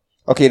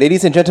Okay,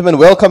 ladies and gentlemen,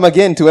 welcome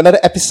again to another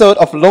episode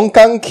of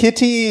Longkang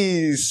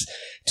Kitties.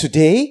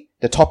 Today,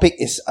 the topic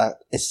is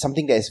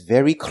something that is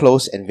very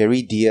close and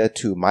very dear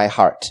to my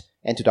heart,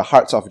 and to the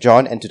hearts of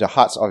John, and to the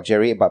hearts of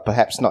Jerry, but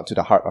perhaps not to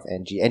the heart of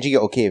Angie. Angie,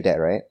 you're okay with that,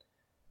 right?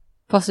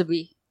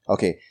 Possibly.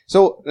 Okay,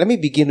 so let me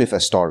begin with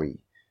a story.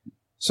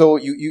 So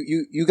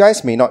you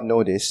guys may not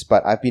know this,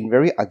 but I've been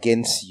very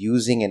against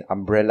using an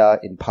umbrella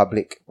in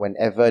public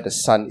whenever the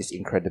sun is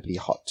incredibly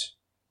hot.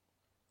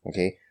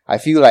 Okay, I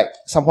feel like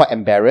somewhat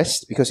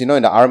embarrassed because, in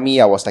the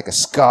army I was like a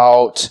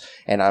scout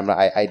and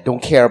I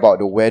don't care about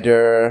the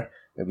weather.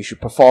 We should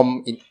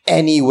perform in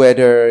any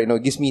weather.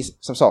 It gives me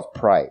some sort of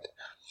pride.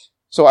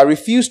 So I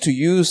refused to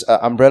use an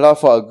umbrella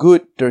for a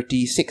good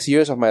 36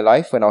 years of my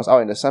life when I was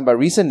out in the sun. But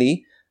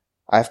recently,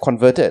 I've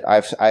converted.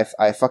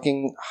 I've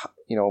fucking,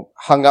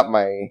 hung up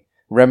my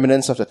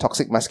remnants of the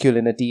toxic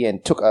masculinity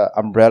and took an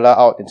umbrella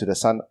out into the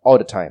sun all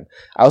the time.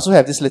 I also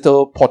have this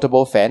little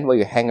portable fan where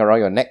you hang around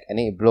your neck and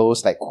then it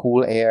blows like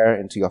cool air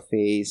into your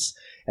face.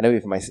 And then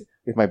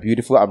with my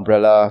beautiful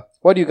umbrella.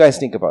 What do you guys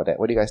think about that?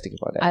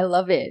 I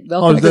love it.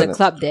 Welcome to the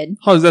club, then.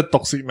 How is that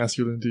toxic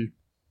masculinity?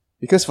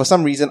 Because for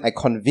some reason I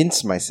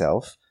convinced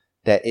myself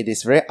that it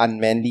is very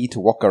unmanly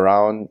to walk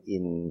around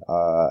in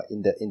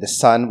the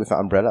sun with an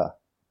umbrella.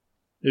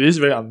 It is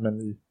very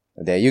unmanly.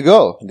 There you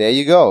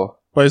go.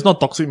 But it's not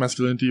toxic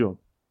masculinity.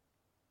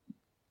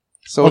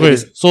 So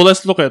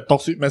let's look at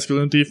toxic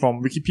masculinity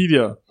from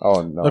Wikipedia.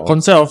 Oh no. The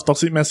concept of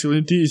toxic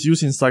masculinity is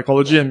used in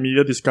psychology and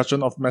media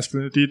discussion of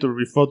masculinity to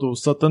refer to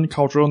certain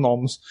cultural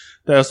norms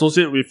that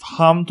associate with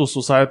harm to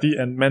society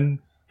and men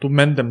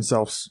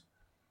themselves.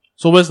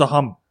 So where's the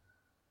harm?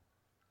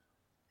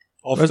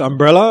 Of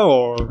umbrella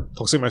or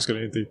toxic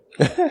masculinity?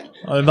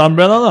 The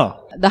umbrella lah.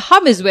 The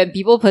harm is when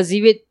people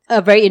perceive it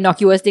a very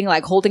innocuous thing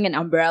like holding an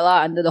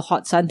umbrella under the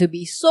hot sun to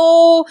be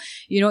so,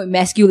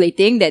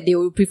 emasculating that they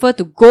would prefer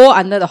to go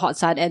under the hot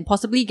sun and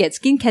possibly get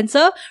skin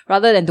cancer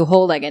rather than to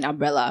hold like an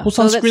umbrella. Put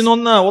sunscreen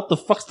on lah. What the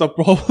fuck's the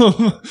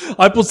problem?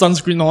 I put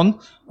sunscreen on.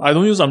 I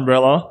don't use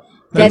umbrella.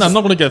 Then I'm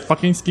not going to get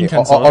fucking skin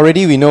cancer.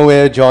 Already we know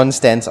where John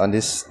stands on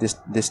this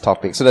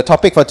topic. So the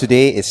topic for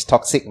today is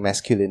toxic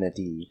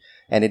masculinity.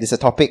 And it is a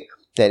topic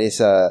that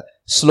is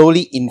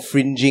slowly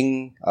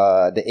infringing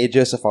the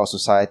edges of our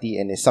society,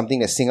 and is something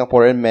that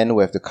Singaporean men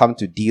will have to come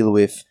to deal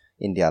with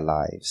in their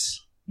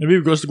lives. Maybe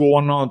we just go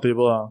one round the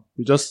table.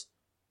 We just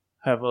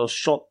have a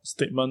short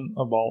statement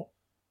about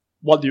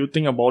what do you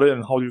think about it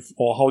and how do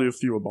you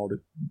feel about it.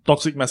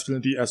 Toxic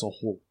masculinity as a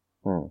whole.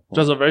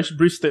 Just a very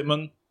brief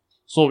statement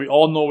so we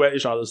all know where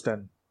each other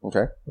stand.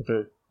 Okay.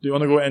 Do you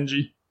want to go,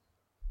 Angie?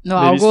 No,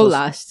 I'll go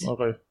last.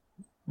 Okay.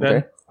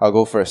 Okay. I'll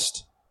go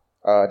first.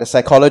 The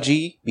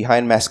psychology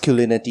behind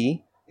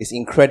masculinity is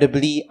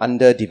incredibly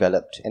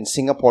underdeveloped, and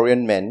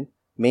Singaporean men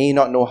may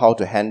not know how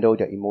to handle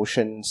their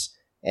emotions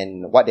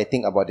and what they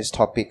think about this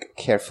topic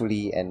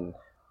carefully and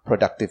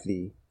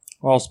productively.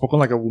 Wow, spoken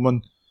like a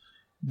woman.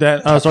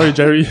 Sorry,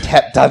 Jerry.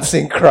 Tap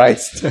dancing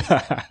Christ.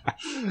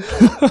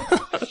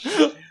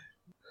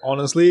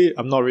 Honestly,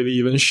 I'm not really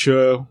even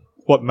sure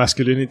what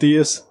masculinity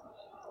is.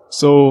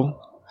 So,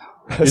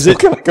 is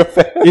it even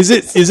toxic?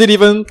 Is it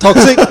even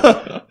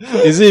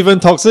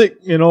toxic?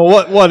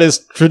 What is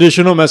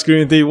traditional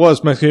masculinity? What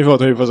is masculinity for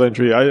the 21st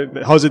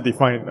century? How is it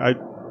defined?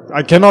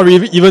 I cannot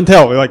even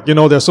tell.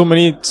 There's so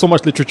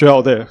much literature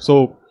out there.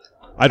 So,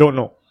 I don't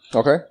know.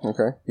 Okay.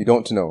 You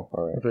don't know.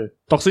 All right. Okay.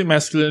 Toxic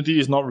masculinity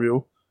is not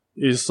real.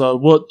 It's a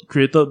word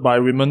created by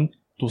women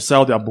to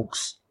sell their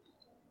books.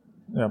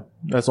 Yeah,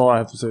 that's all I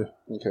have to say.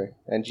 Okay.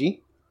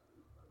 Angie?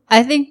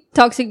 I think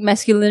toxic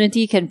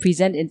masculinity can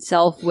present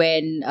itself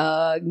when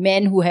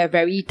men who have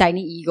very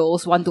tiny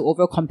egos want to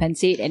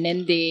overcompensate, and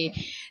then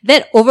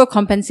that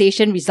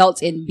overcompensation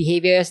results in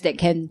behaviors that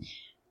can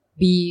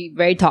be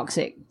very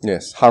toxic.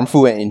 Yes,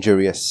 harmful and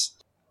injurious.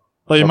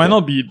 But it might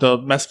not be the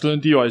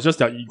masculinity, or it's just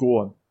their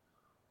ego.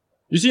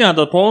 You see,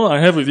 the problem I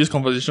have with this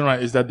conversation,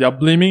 right, is that they are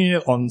blaming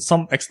it on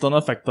some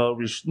external factor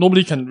which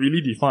nobody can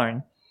really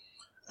define.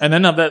 And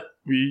then after that,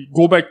 we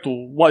go back to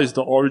what is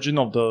the origin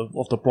of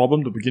the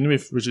problem to begin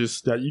with, which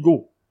is their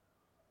ego.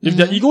 If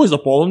their ego is the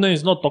problem, then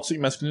it's not toxic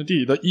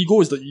masculinity. The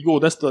ego is the ego.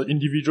 That's the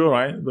individual,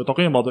 right? We're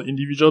talking about the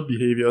individual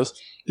behaviors.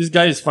 This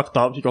guy is fucked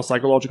up. He got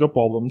psychological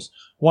problems.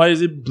 Why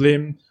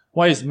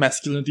is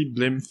masculinity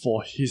blamed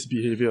for his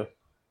behavior?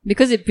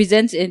 Because it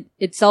presents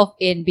itself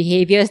in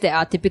behaviors that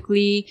are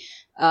typically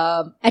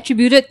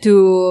attributed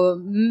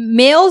to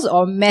males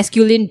or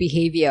masculine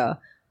behavior.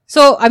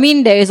 So,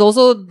 there is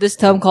also this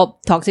term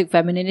called toxic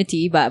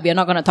femininity, but we are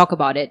not going to talk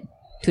about it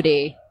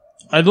today.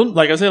 I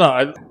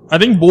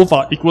think both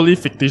are equally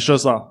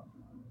fictitious.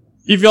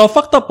 If you're a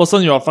fucked up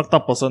person, you're a fucked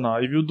up person.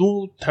 If you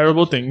do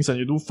terrible things and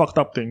you do fucked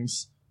up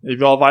things, if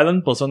you're a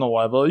violent person or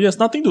whatever, it has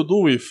nothing to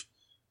do with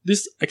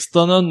this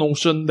external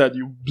notion that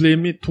you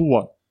blame it to.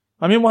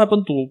 What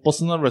happened to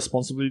personal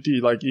responsibility?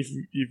 Like, if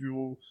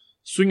you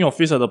swing your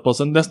face at a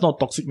person, that's not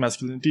toxic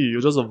masculinity.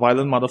 You're just a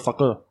violent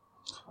motherfucker.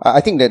 I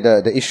think that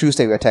the issues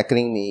that we're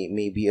tackling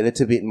may be a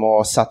little bit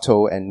more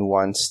subtle and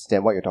nuanced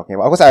than what you're talking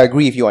about. Of course, I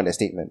agree with you on that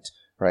statement,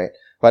 right?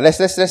 But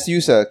let's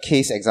use a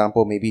case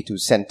example maybe to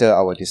center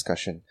our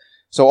discussion.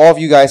 So all of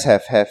you guys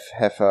have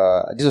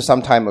this was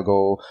some time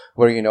ago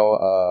where,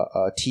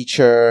 a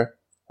teacher,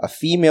 a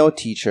female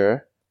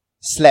teacher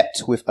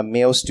slept with a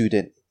male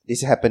student.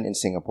 This happened in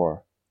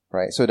Singapore,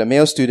 right? So the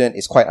male student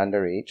is quite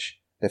underage.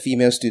 The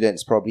female student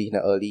is probably in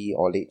the early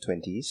or late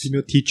 20s.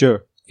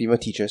 Female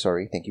teacher,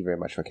 sorry. Thank you very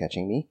much for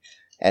catching me.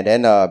 And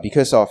then,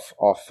 because of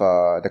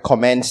the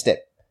comments that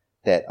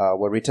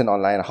were written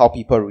online, how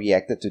people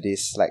reacted to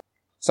this, like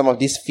some of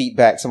this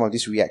feedback, some of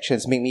these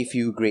reactions make me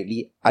feel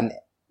greatly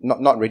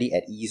not really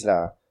at ease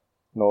lah.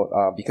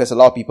 Because a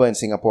lot of people in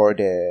Singapore,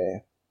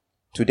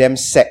 to them,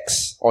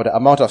 sex or the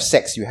amount of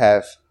sex you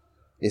have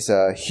is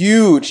a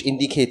huge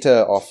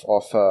indicator of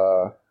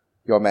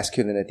your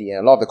masculinity.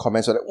 And a lot of the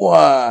comments were like,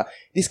 wow,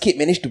 this kid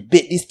managed to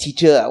bait this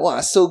teacher. Wow,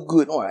 so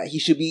good. Wow, he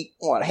should be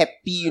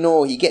happy,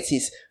 he gets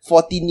his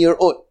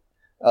 14-year-old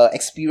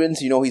experience,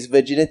 his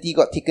virginity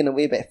got taken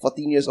away by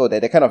 14 years old.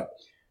 That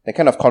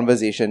kind of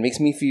conversation makes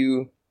me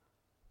feel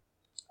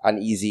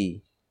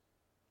uneasy.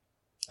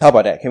 How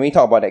about that? Can we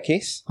talk about that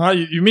case?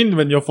 You mean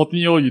when you're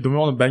 14-year-old, you don't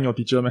want to bang your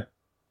teacher, man?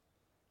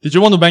 Did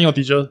you want to bang your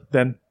teacher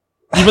then?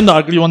 Even the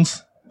ugly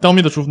ones? Tell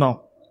me the truth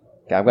now.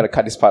 Okay, I'm gonna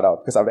cut this part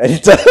out because I'm the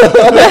editor.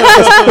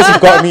 Because you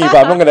got me, but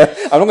I'm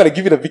not gonna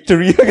give you the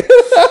victory.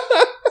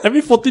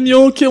 Every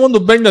 14-year-old kid want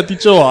to bang their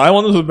teacher. I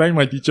wanted to bang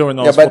my teacher when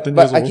I was 14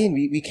 years old. But again,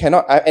 we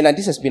cannot, and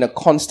this has been a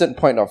constant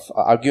point of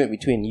argument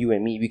between you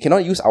and me. We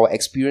cannot use our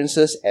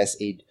experiences as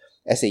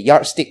a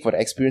yardstick for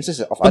the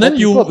experiences of other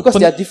people because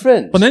they are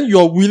different. But then you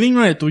are willing,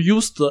 right, to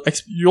use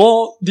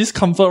your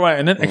discomfort, right,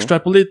 and then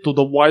extrapolate to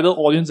the wider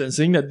audience and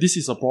saying that this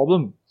is a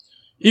problem.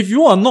 If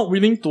you are not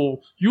willing to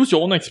use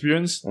your own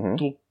experience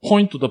to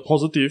point to the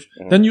positive,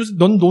 then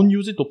don't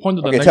use it to point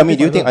to the negative. Okay, tell me,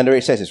 do you think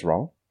underage sex is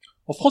wrong?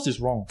 Of course it's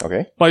wrong.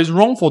 Okay. But it's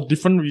wrong for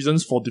different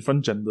reasons for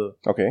different gender.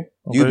 Okay.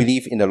 Do you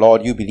believe in the law?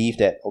 Do you believe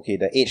that,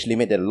 the age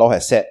limit that the law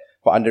has set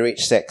for underage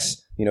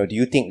sex, do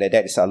you think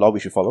that is a law we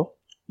should follow?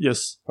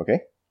 Yes.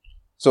 Okay.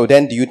 So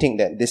then do you think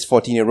that this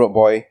 14-year-old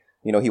boy,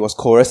 he was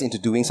coerced into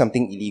doing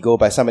something illegal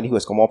by somebody who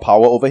has got more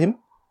power over him?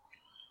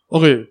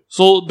 Okay.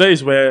 So that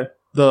is where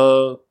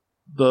the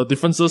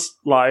differences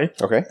lie.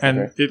 Okay.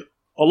 And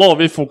a lot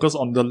of it focus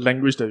on the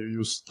language that you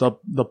use,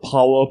 the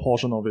power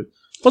portion of it.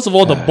 First of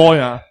all, the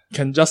boy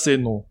can just say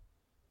no.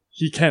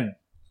 He can.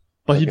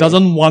 But he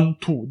doesn't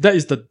want to. That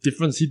is the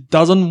difference. He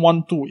doesn't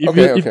want to.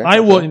 If I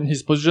were in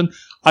his position,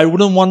 I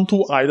wouldn't want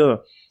to either.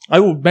 I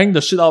would bang the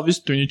shit out of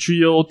this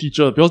 23-year-old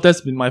teacher because that's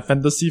been my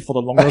fantasy for the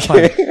longest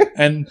time.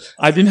 And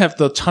I didn't have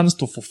the chance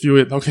to fulfill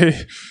it,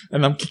 okay?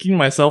 And I'm kicking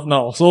myself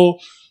now. So,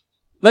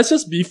 let's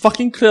just be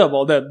fucking clear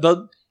about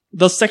that.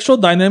 The sexual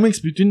dynamics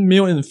between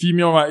male and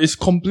female, right, is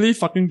completely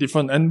fucking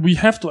different. And we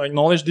have to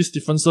acknowledge these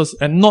differences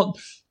and not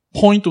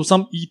point to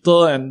some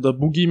eater and the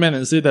boogeyman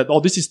and say that,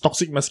 this is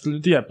toxic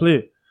masculinity at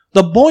play.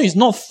 The boy is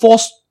not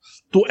forced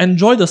to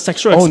enjoy the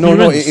sexual experience.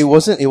 No, it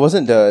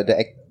wasn't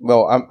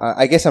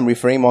I guess I'm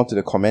referring more to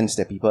the comments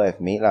that people have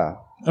made lah.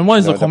 And what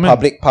is the comment?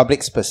 The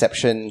public's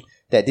perception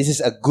that this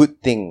is a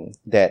good thing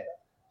that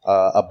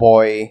a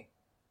boy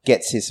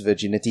gets his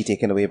virginity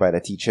taken away by the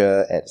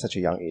teacher at such a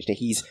young age, that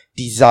he's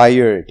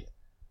desired,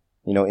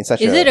 in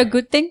such Is it a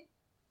good thing?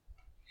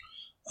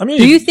 I mean,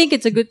 do you think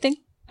it's a good thing?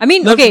 I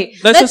mean,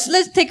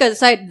 let's take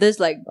aside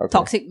this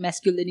toxic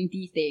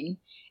masculinity thing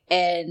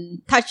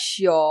and touch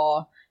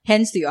your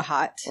hands to your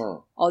heart,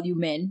 all you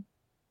men,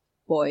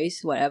 boys,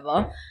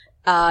 whatever,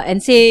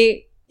 and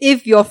say,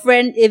 if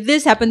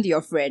this happened to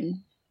your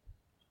friend,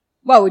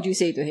 what would you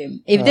say to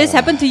him? If this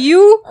happened to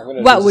you,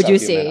 what would you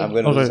say? I'm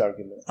going to lose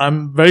argument.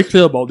 I'm very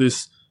clear about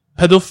this.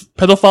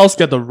 Pedophiles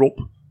get the rope.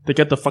 They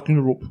get the fucking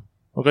rope.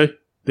 Okay?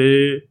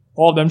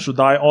 All of them should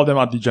die. All of them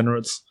are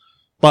degenerates.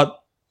 But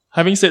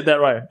having said that,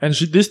 right, and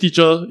this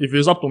teacher, if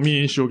it's up to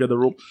me, she'll get the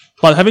rope.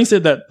 But having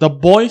said that, the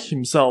boy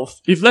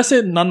himself, if let's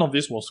say none of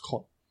this was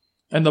caught,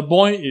 and the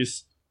boy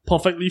is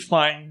perfectly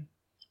fine,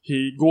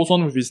 he goes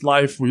on with his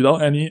life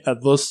without any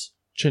adverse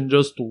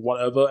changes to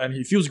whatever, and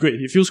he feels great.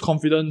 He feels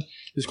confident.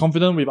 He's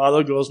confident with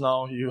other girls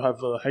now. He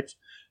have a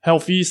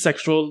healthy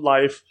sexual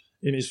life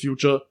in his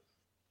future.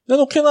 Then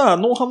okay lah,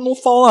 no harm, no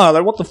foul lah.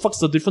 Like what the fuck's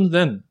the difference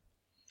then?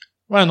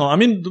 Right? No, I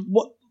mean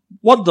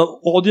what the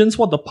audience,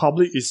 what the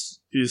public is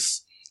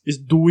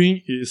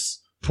doing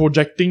is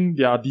projecting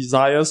their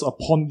desires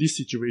upon this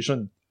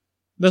situation.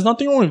 There's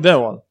nothing wrong with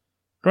that one.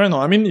 Right? No,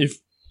 I mean if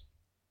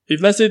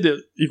let's say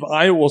that if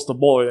I was the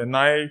boy and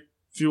I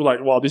feel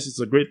like wow, this is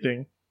a great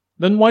thing,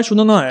 then why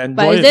shouldn't I enjoy it?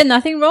 But is there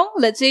nothing wrong?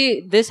 Let's say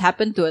this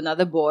happened to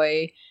another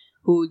boy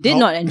who did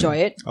not enjoy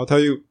it. I'll tell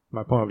you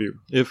my point of view.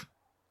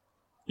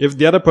 If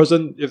the other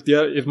person,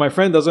 if my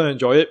friend doesn't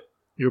enjoy it,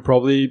 he'll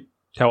probably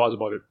tell us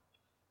about it.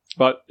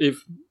 But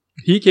if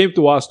he came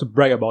to us to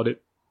brag about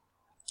it,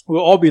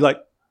 we'll all be like,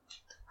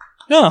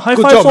 yeah, high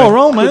five all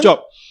around, man. Good job.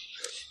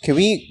 Can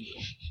we...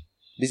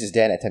 This is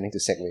Dan attempting to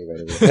segue, by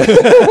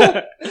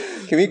the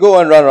way. Can we go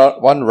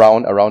one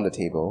round around the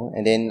table,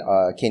 and then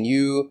can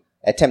you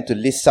attempt to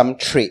list some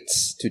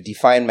traits to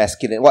define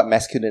what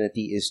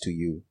masculinity is to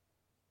you?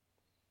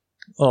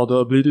 The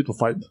ability to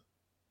fight.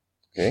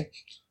 Okay.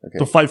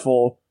 to fight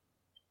for,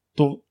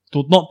 to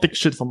not take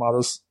shit from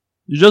others.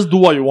 You just do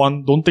what you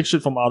want, don't take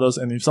shit from others,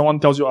 and if someone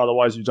tells you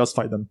otherwise, you just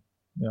fight them.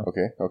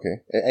 Okay.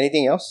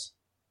 Anything else?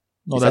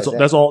 No, Besides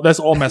that's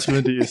all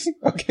masculinity is.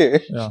 Okay.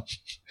 Yeah.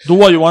 Do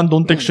what you want,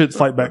 don't take shit,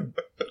 fight back.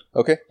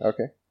 Okay.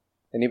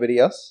 Anybody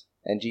else?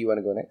 Angie, you want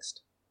to go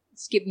next?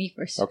 Skip me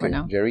first for Okay.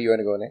 now. Jerry, you want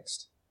to go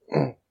next?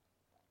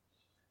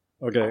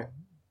 Okay.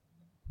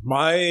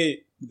 My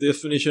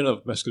definition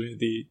of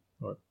masculinity,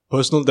 or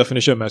personal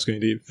definition of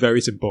masculinity,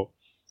 very simple.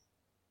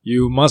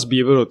 You must be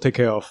able to take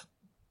care of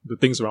the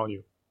things around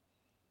you.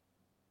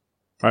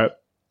 Right?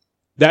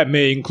 That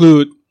may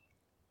include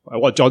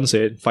what John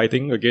said,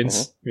 fighting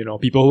against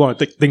people who want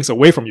to take things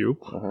away from you.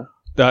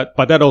 But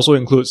that also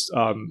includes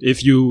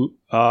if you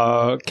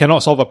cannot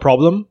solve a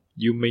problem,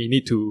 you may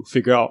need to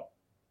figure out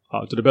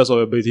to the best of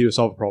your ability to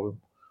solve a problem.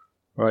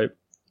 Right?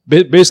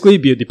 Basically,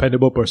 be a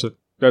dependable person.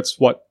 That's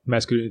what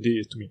masculinity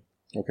is to me.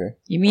 Okay.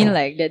 You mean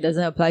like that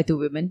doesn't apply to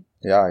women?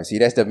 Yeah, I see.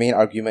 That's the main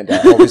argument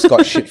that I always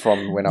got shit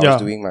from when I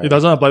was doing my... It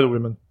doesn't apply to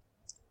women.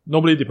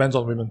 Nobody depends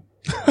on women.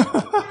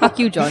 Fuck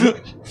you, John.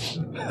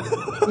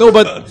 No,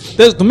 but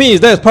to me,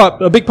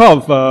 a big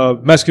part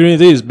of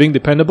masculinity is being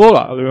dependable.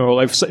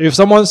 Like if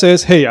someone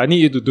says, "Hey, I need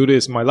you to do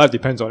this. My life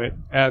depends on it,"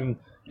 and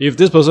if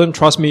this person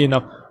trusts me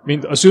enough, I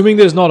mean, assuming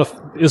there's not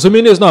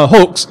a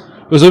hoax,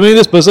 assuming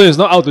this person is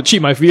not out to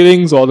cheat my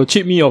feelings or to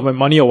cheat me of my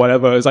money or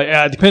whatever, it's like,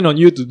 I depend on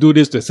you to do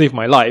this to save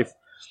my life.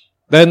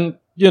 Then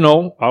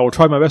I will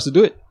try my best to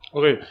do it.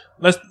 Okay,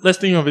 let's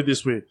think of it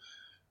this way.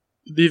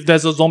 If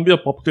there's a zombie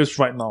apocalypse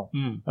right now,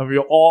 and we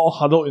are all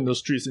huddled in the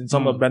streets in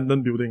some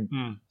abandoned building,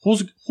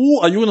 who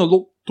are you gonna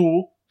look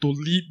to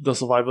lead the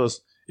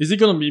survivors? Is it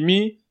gonna be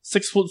me,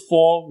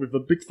 6'4" with a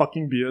big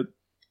fucking beard,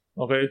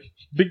 okay,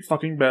 big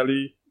fucking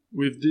belly,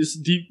 with this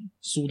deep,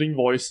 soothing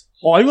voice,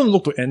 or are you gonna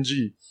look to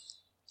Angie?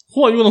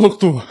 Who are you gonna look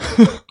to?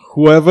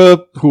 Whoever's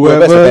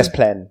the best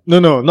plan.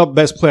 No, not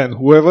best plan.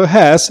 Whoever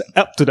has,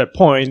 up to that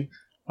point,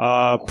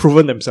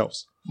 proven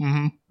themselves.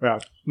 Yeah,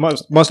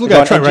 must look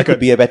at track Angie record. could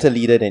be a better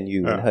leader than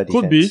you in her defense.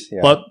 Could be,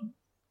 Yeah. but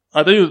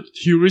I tell you,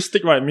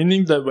 heuristic, right?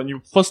 Meaning that when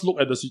you first look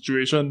at the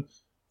situation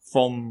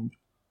from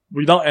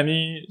without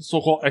any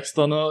so-called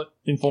external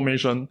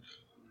information,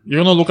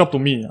 you're gonna look up to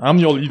me. I'm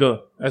your leader,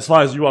 as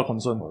far as you are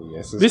concerned. Oh,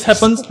 yes. This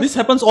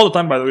happens all the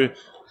time, by the way.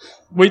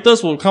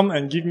 Waiters will come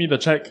and give me the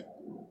check,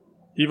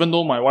 even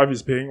though my wife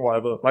is paying,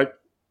 whatever. Like,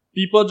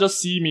 people just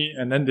see me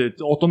and then they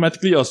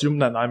automatically assume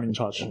that I'm in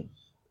charge.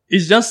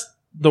 It's just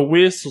the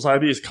way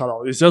society is cut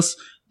out. It's just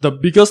the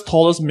biggest,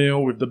 tallest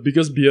male with the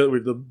biggest beard,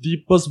 with the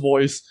deepest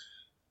voice.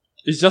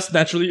 It's just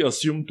naturally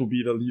assumed to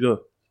be the leader.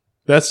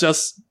 That's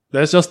just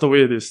the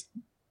way it is.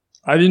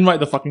 I didn't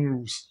write the fucking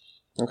rules.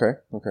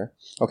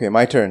 Okay,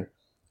 my turn.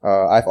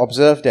 I've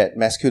observed that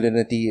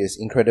masculinity is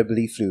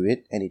incredibly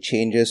fluid and it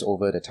changes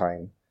over the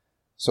time.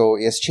 So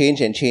it has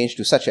changed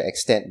to such an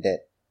extent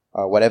that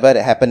whatever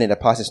that happened in the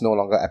past is no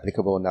longer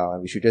applicable now,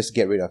 and we should just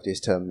get rid of this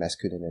term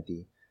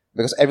masculinity.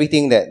 Because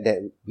everything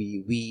that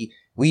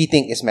we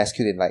think is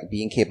masculine, like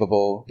being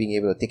capable, being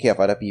able to take care of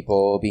other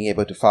people, being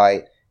able to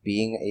fight,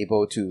 being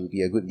able to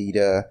be a good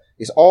leader,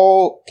 these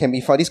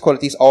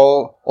qualities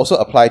all also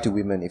apply to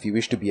women if you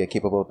wish to be a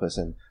capable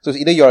person. So it's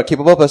either you're a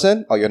capable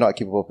person or you're not a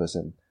capable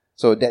person.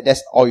 So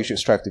that's all you should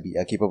strive to be,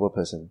 a capable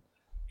person.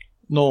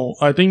 No,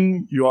 I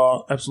think you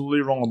are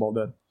absolutely wrong about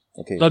that.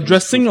 Okay. The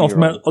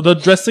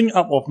dressing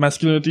up of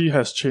masculinity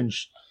has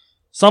changed.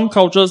 Some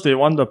cultures, they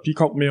want the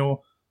peacock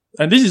male,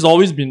 and this has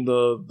always been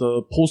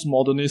the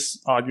postmodernist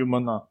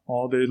argument,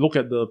 or they look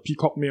at the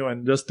peacock male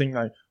and just think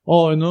like,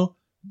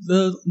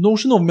 the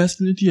notion of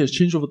masculinity has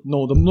changed over.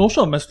 No, the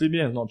notion of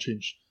masculinity has not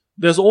changed.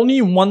 There's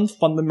only one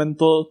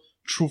fundamental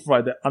truth,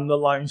 right, that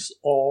underlines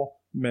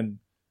all men,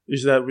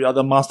 is that we are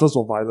the masters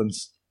of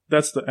violence.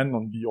 That's the end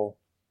on be all.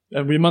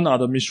 And women are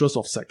the mistress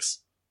of sex.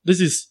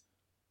 This is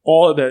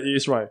all there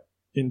is, right,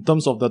 in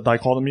terms of the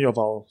dichotomy of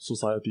our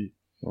society.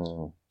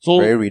 So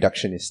very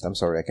reductionist. I'm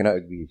sorry, I cannot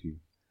agree with you.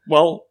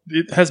 Well,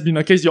 it has been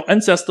a case. Your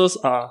ancestors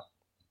are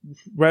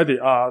where they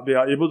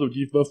are able to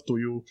give birth to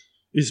you.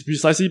 It's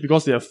precisely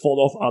because they have fought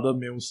off other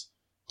males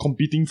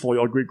competing for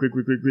your great.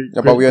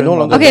 But we are no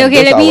longer. Okay.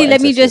 Those are our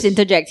Let me just ancestors.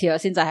 interject here,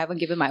 since I haven't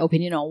given my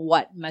opinion on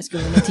what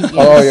masculinity is.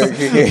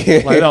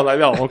 Okay. Like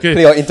that, okay.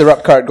 Play your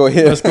interrupt card. Go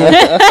ahead. Let's go.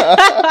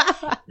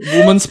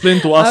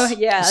 Womansplain to us.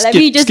 Let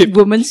me just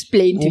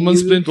womansplain to you.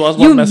 Womansplain to us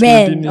what You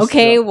masculinity men, is.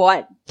 okay, Yeah.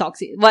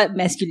 what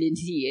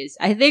masculinity is.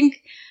 I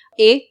think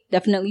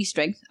definitely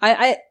strength.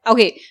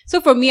 Okay, so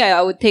for me,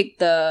 I would take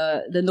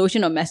the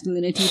notion of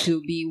masculinity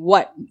to be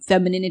what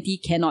femininity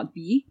cannot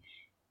be,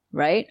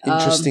 right?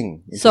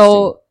 Interesting.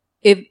 So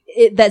if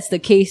that's the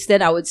case,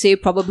 then I would say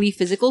probably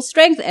physical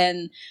strength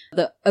and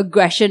the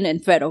aggression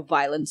and threat of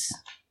violence.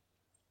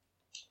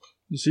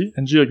 You see,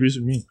 Angie agrees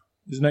with me.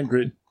 Isn't that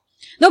great?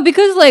 No,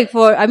 because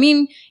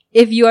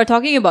if you are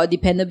talking about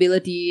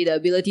dependability, the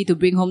ability to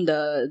bring home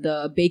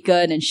the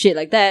bacon and shit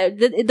like that,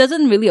 it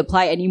doesn't really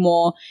apply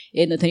anymore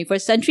in the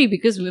 21st century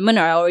because women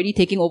are already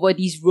taking over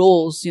these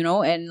roles,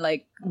 and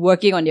like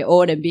working on their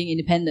own and being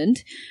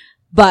independent.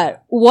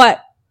 But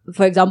what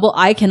for example,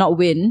 I cannot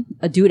win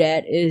a dude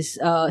at is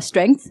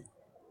strength.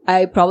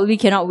 I probably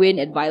cannot win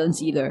at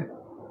violence either.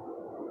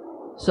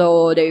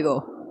 So there you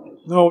go.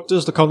 No,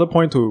 just the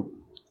counterpoint to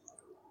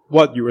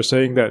what you were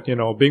saying that,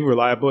 being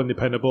reliable and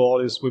dependable,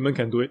 all this, women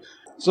can do it.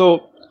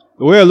 So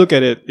the way I look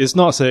at it is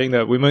not saying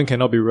that women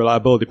cannot be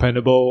reliable,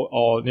 dependable,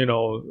 or,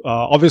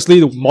 obviously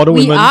the modern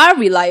We women... are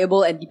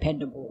reliable and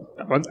dependable.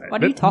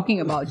 What are you talking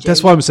about, Jay?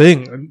 That's what I'm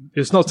saying.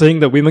 It's not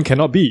saying that women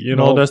cannot be,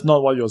 No, that's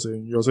not what you're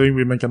saying. You're saying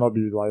women cannot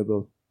be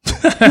reliable.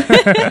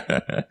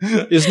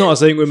 It's not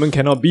saying women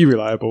cannot be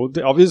reliable.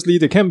 Obviously,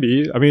 they can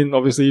be. I mean,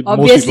 obviously most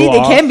Obviously, people they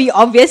are. can be,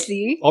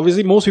 obviously.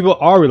 Obviously, most people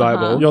are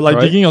reliable. You're like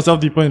right? digging yourself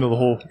deeper into the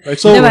hole. Like,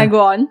 So- Never mind,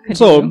 go on.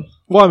 So, Continue.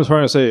 what I'm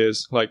trying to say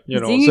is, like, He's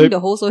say, digging the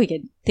hole so he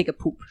can take a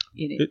poop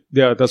in it.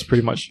 yeah, that's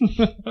pretty much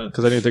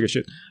because I need to take a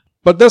shit.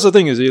 But that's the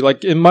thing is,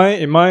 like in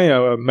my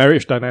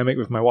marriage dynamic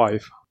with my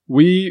wife,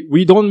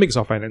 we don't mix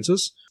our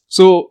finances.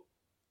 So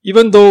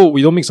even though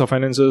we don't mix our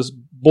finances,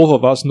 both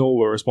of us know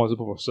we're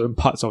responsible for certain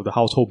parts of the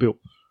household bill,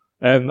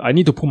 and I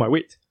need to pull my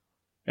weight.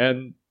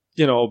 And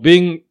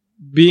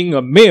being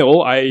a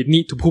male, I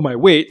need to pull my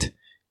weight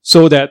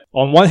so that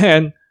on one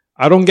hand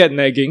I don't get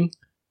nagging.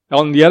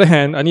 On the other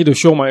hand, I need to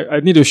show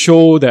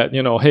that,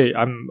 hey,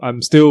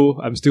 I'm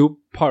still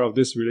part of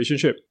this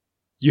relationship.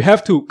 You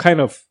have to kind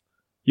of,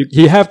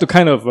 you have to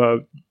kind of,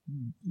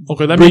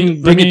 okay,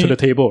 bring it to the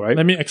table, right?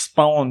 Let me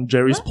expound on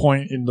Jerry's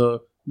point in the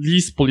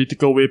least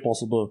political way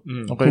possible.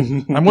 Mm. Okay,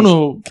 I'm going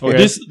to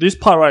Okay. this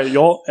part, right?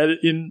 Your edit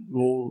in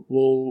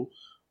will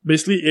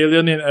basically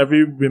alienate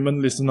every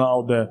women listener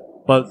out there.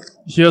 But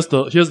here's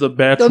the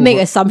bad Don't truth. make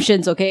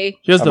assumptions, okay?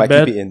 Here's I the might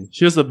bad keep it in.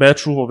 here's the bad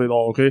truth of it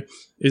all. Okay,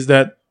 is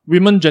that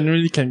women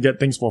generally can get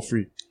things for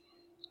free.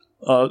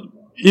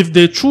 If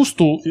they choose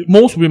to,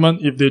 most women,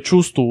 if they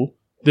choose to,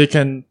 they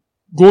can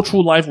go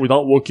through life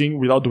without working,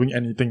 without doing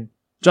anything,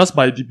 just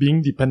by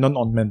being dependent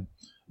on men.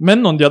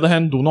 Men, on the other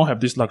hand, do not have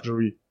this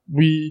luxury.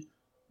 We,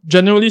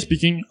 generally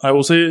speaking, I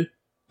will say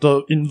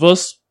the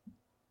inverse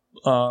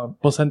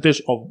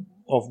percentage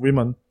of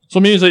women. So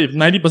meaning to say if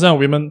 90% of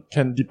women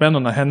can depend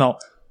on a handout,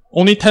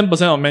 only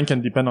 10% of men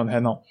can depend on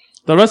handout.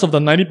 The rest of the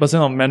 90%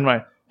 of men,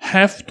 right,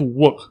 have to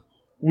work.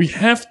 We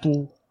have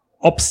to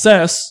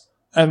obsess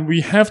and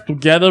we have to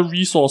gather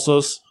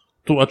resources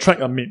to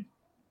attract a mate.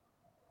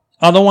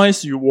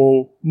 Otherwise, you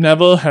will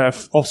never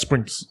have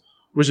offsprings,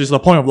 which is the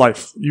point of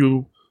life.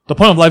 The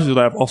point of life is to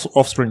have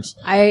offsprings.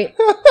 I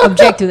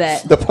object to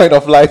that. The point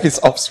of life is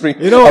offspring.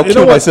 You know I'll what-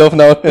 kill myself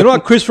now. You know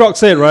what Chris Rock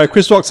said, right?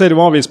 Chris Rock said in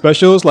one of his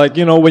specials, like,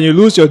 when you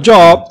lose your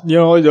job,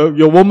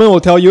 your woman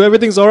will tell you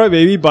everything's alright,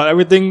 baby, but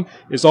everything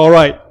is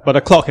alright, but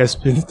the clock is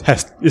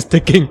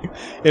ticking.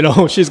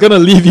 She's gonna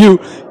leave you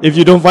if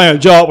you don't find a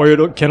job or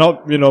you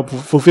cannot,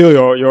 fulfill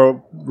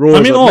your role. I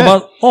mean, as a all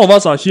man. of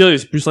us are here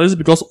is precisely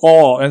because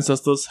all our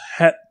ancestors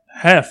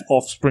have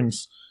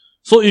offsprings.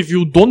 So if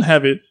you don't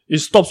have it, it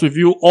stops with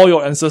you. All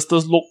your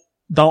ancestors look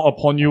down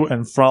upon you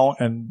and frown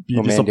and be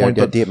Oh man, disappointed.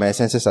 they're dead. My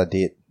senses are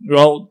dead.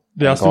 Well,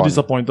 they are still Gone.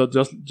 disappointed.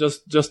 Just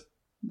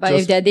But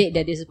if they're dead,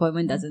 their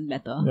disappointment doesn't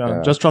matter.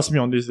 yeah, just trust me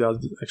on this. They are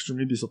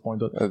extremely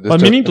disappointed. Just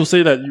But meaning to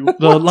say that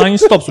the line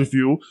stops with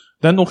you,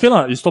 then okay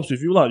lah, it stops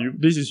with you lah.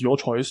 This is your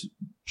choice.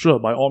 Sure,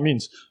 by all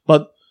means.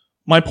 But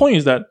my point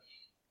is that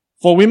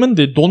for women,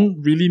 they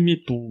don't really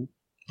need to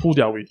pull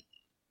their weight.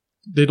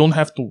 They don't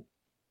have to.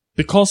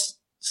 Because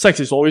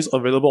sex is always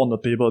available on the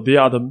table. They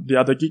are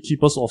the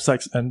gatekeepers of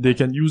sex and they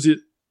can use it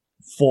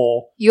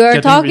for You're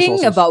getting talking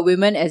resources. about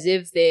women as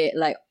if they,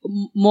 like,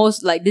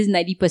 most, like, this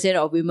 90%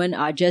 of women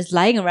are just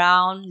lying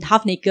around,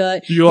 half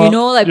naked, You're-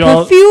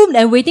 perfumed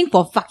and waiting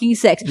for fucking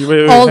sex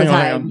Wait, all the hang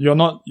on.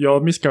 time. You're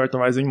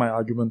mischaracterizing my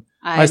argument.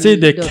 I say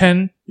they don't-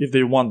 can if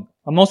they want.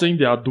 I'm not saying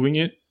they are doing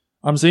it.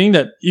 I'm saying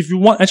that if you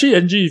want, actually,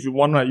 Angie, if you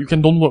want, right, you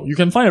can don't work. You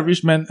can find a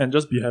rich man and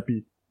just be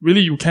happy.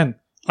 Really, you can.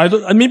 I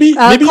don't, maybe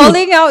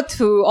calling out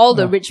to all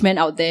the rich men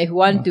out there who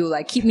want to,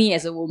 like, keep me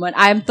as a woman.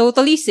 I'm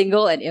totally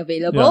single and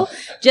available.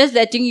 Just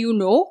letting you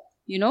know,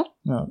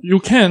 you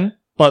can,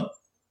 but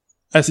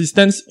as it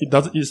stands,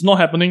 it's not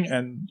happening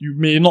and you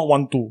may not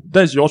want to.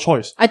 That's your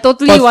choice. I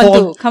totally But want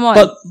for- to. Come on.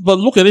 But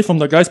look at it from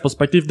the guy's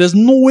perspective. There's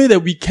no way that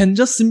we can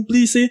just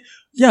simply say,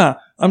 yeah,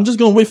 I'm just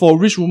gonna wait for a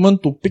rich woman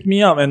to pick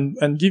me up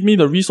and give me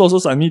the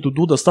resources I need to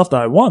do the stuff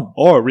that I want.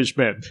 Or a rich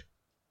man.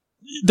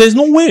 There's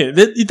no way.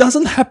 It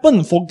doesn't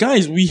happen for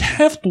guys. We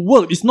have to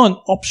work. It's not an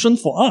option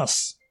for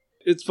us.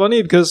 It's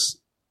funny because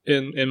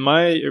in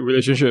my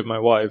relationship with my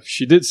wife,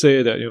 she did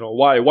say that,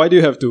 why do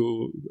you have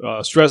to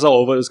stress out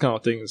over this kind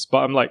of things? But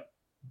I'm like,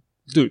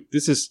 dude,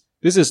 this is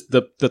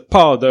the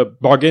part of the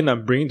bargain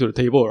I'm bringing to the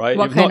table, right?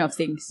 what If kind not- of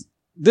things?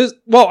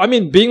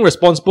 being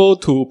responsible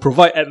to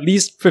provide at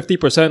least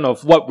 50%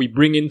 of what we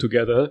bring in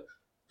together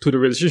to the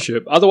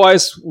relationship.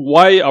 Otherwise,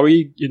 why are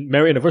we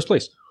married in the first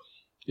place?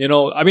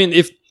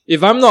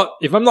 If I'm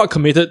not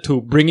committed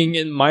to bringing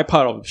in my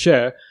part of the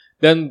share,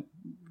 then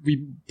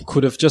we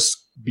could have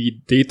just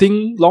be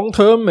dating long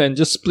term and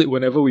just split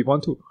whenever we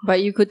want to.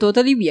 But you could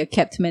totally be a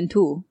kept man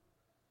too.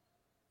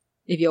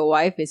 If your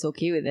wife is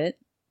okay with it.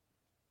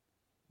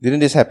 Didn't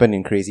this happen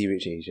in Crazy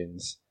Rich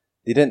Asians?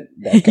 Didn't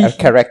that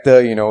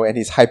character, you know, and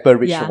his hyper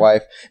rich Yeah.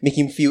 wife make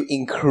him feel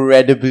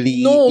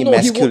incredibly No,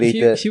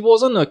 emasculated? he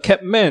wasn't a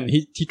kept man.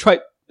 He tried.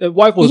 The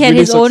wife was He had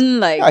really his own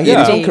like he had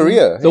his own thing.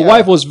 career. The Yeah.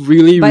 wife was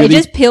really, But really. it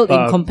just paled in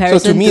So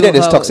comparison to me, that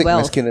is her toxic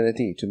wealth.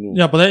 masculinity. To me,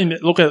 Yeah, but then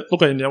look at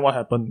in the end what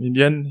happened. In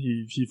the end,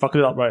 he fucked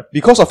it up, right?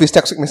 because of his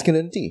toxic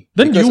masculinity.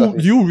 Then Because of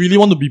his- you really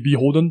want to be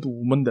beholden to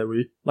women that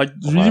way? Like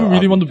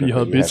really want to be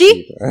her bitch?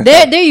 See,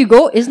 there you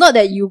go. It's not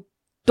that you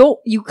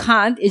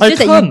can't. It's I just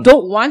that you can't.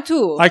 don't want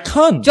to. I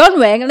can't. John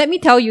Wang, let me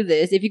tell you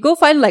this: if you go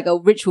find like a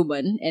rich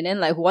woman and then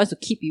like who wants to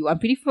keep you, I'm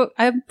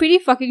pretty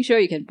fucking sure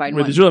you can find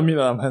Wait, one. did you admit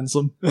that I'm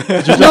handsome? No,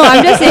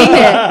 I'm just saying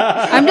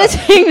that. I'm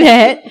just saying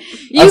that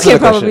you Answer can the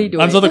probably question.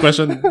 do Answer it. the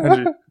question,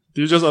 Henry.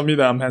 Did you just admit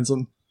that I'm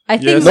handsome? I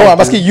think Yes. No, like-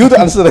 I'm asking you to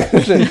answer the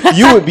question.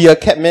 You would be a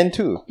catman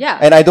too. Yeah.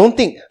 And I don't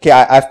think, okay,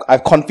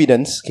 I've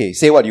confidence. Okay,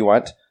 say what you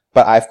want,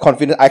 but I've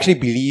confidence. I actually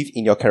believe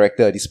in your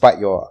character despite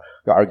your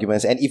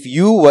arguments. And if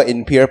you were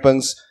in Pierre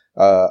Peng's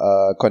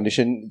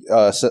condition,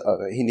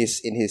 in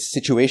his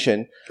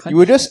situation, you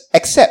would just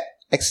accept,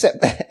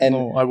 and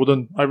No, I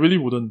wouldn't. I really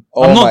wouldn't.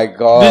 Oh I'm not, my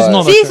God. This is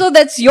not See, a- so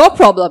that's your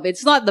problem.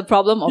 It's not the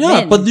problem of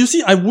yeah, men. but you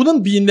see, I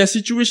wouldn't be in that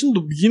situation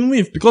to begin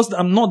with because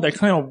I'm not that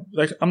kind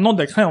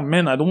of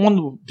man. I don't want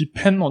to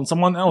depend on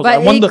someone else. But I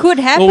want it could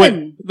happen. Oh,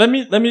 wait, let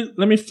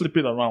me flip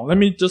it around. Let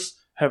me just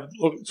have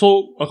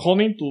so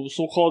according to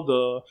so-called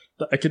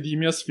the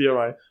academia sphere,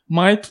 right?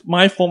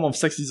 My form of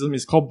sexism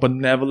is called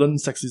benevolent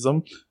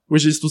sexism,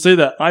 which is to say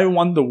that I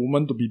want the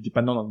woman to be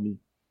dependent on me.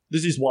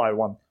 This is what I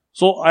want.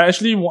 So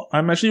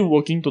I'm actually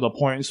working to the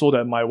point so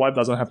that my wife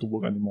doesn't have to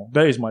work anymore.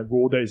 That is my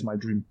goal. That is my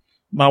dream.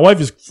 My wife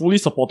is fully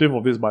supportive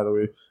of this, by the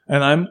way.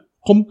 And I'm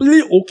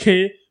completely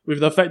okay with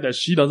the fact that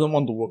she doesn't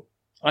want to work.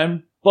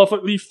 I'm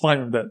perfectly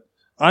fine with that.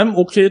 I'm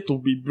okay to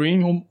be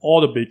bringing home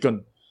all the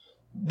bacon.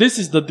 This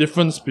is the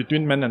difference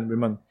between men and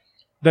women.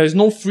 There is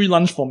no free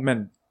lunch for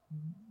men.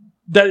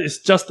 That is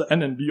just the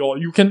end and be all.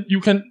 You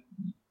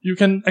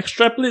can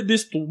extrapolate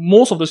this to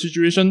most of the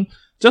situation.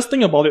 Just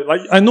think about it.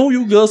 Like, I know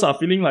you girls are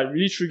feeling like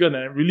really triggered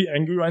and really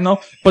angry right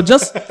now, but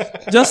just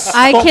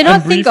I stop cannot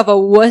and breathe. think of a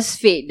worse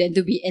fate than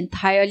to be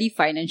entirely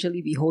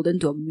financially beholden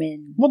to a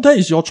man. Well, that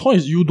is your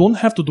choice. You don't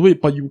have to do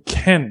it, but you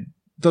can.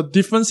 The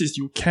difference is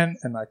you can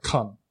and I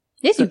can't.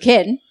 Yes, you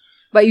can,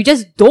 but you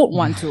just don't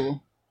want to.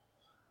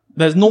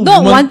 There's no Not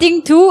woman.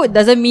 wanting to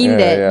doesn't mean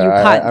that you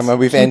can't. I'm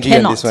with You Angie on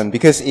cannot. this one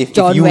because if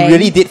John you Wang.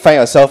 really did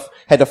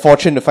had the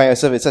fortune to find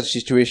yourself in such a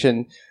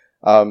situation,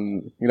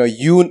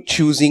 you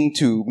choosing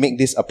to make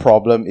this a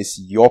problem is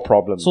your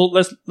problem. So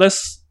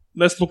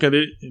let's look at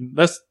it.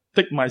 Let's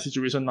take my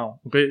situation now.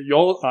 Okay,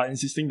 y'all are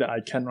insisting that I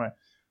can, right?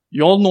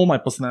 Y'all know my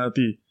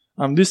personality.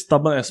 I'm this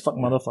stubborn as fuck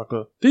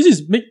motherfucker.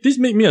 This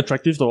make me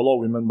attractive to a lot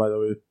of women, by the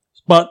way.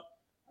 But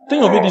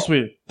think of it this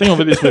way.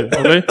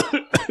 Okay?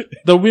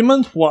 The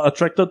women who are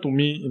attracted to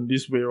me in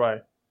this way,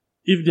 right?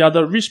 If they are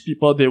the rich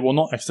people, they will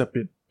not accept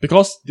it.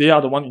 Because they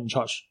are the one in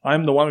charge.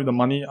 I'm the one with the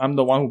money. I'm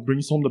the one who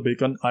brings home the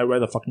bacon. I wear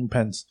the fucking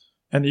pants.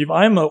 And if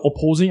I'm an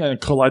opposing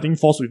and colliding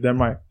force with them,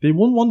 right, they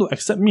won't want to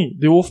accept me.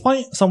 They will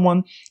find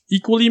someone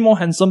equally more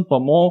handsome but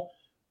more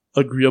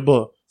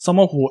agreeable.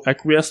 Someone who will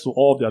acquiesce to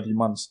all of their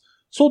demands.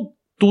 So,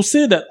 to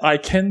say that I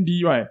can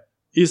be, right,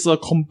 is a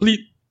complete,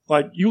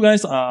 like, you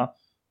guys are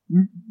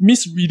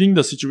misreading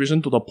the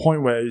situation to the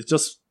point where it's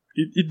just,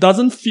 it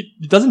doesn't fit,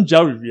 it doesn't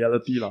gel with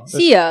reality, lah.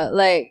 See,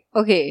 like,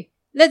 okay,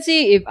 let's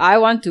say if I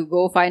want to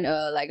go find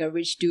a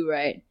rich dude,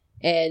 right,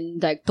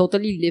 and like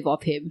totally live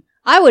off him,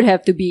 I would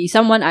have to be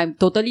someone I'm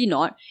totally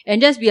not,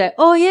 and just be like,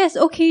 oh yes,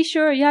 okay,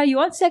 sure, yeah, you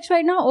want sex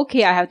right now?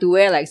 Okay, I have to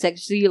wear like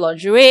sexy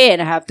lingerie,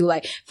 and I have to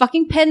like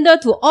fucking pander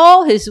to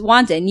all his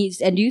wants and needs,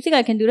 and do you think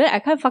I can do that? I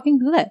can't fucking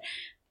do that.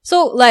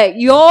 So, like,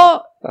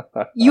 your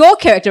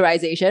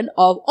characterization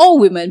of all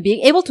women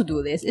being able to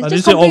do this is I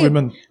just didn't say all complete,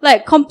 women.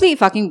 like, complete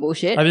fucking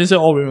bullshit. I didn't say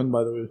all women,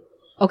 by the way.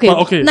 Okay, But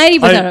okay,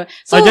 90% I- of it.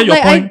 So, I get your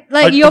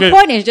point. your Okay,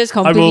 point is just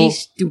completely will-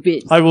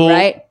 stupid. I will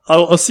right?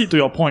 accede to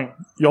your point.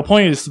 Your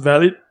point is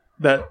valid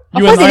that Of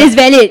you course and it is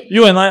valid.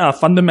 you and I are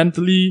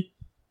fundamentally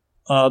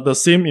the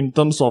same in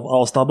terms of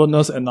our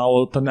stubbornness and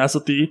our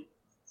tenacity,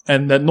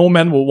 and that no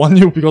man will want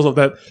you because of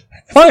that.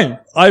 Fine,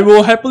 I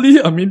will happily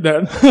admit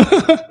that.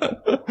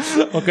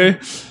 Okay,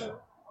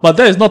 but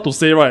that is not to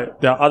say, right,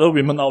 there are other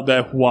women out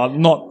there who are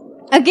not.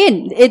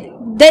 Again,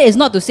 that is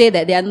not to say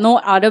that there are no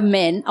other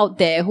men out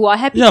there who are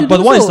happy Yeah, to but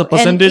do what so is the and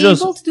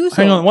percentages? able to do so.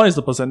 Hang on, what is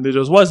the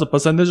percentages? What is the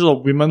percentage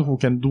of women who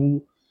can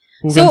do,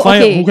 who So,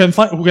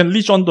 can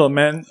leech onto a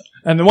man,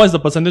 and what is the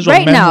percentage of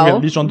Right men who now,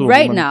 can leech onto a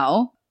woman?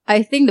 now,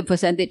 I think the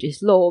percentage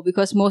is low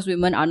because most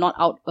women are not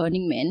out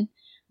earning men.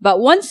 But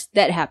once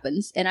that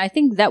happens, and I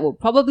think that will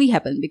probably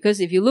happen because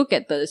if you look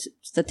at the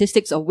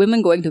statistics of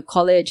women going to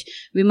college,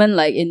 women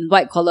like in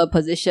white collar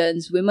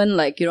positions, women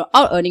like,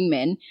 out earning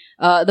men,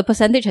 the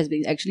percentage has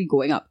been actually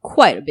going up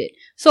quite a bit.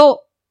 So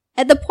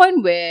at the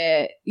point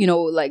where,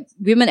 like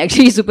women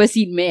actually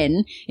supersede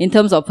men in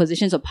terms of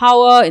positions of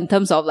power, in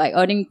terms of like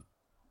earning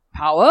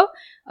power,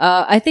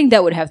 I think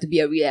that would have to be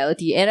a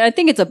reality. And I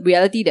think it's a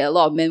reality that a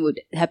lot of men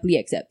would happily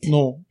accept.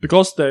 No,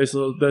 because there's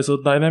a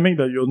dynamic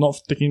that you're not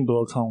taking into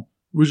account.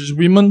 which is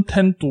women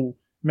tend to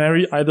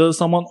marry either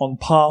someone on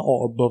par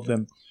or above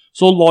them.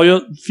 So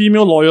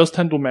female lawyers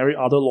tend to marry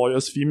other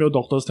lawyers, female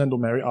doctors tend to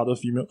marry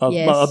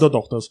other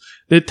doctors.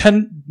 They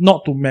tend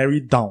not to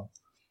marry down.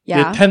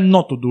 Yeah. They tend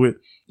not to do it.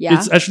 Yeah.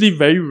 It's actually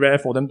very rare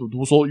for them to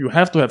do so. You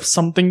have to have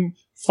something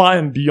far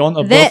and beyond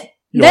above.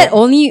 That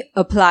only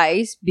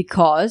applies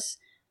because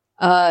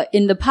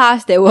in the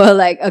past there were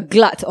like a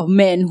glut of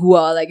men who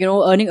are like,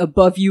 earning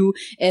above you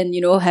and,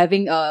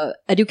 having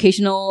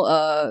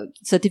educational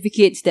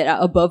certificates that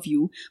are above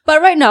you.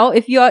 But right now,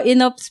 if you are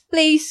in a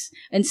place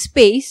and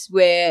space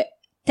where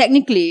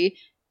technically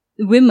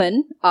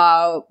women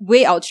are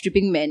way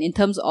outstripping men in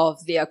terms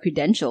of their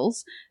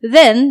credentials,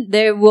 then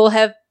it will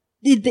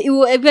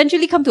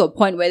eventually come to a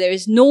point where there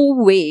is no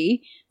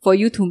way for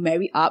you to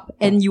marry up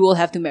and you will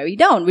have to marry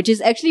down, which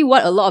is actually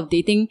what a lot of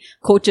dating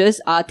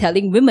coaches are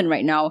telling women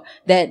right now,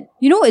 that,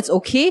 it's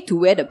okay to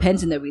wear the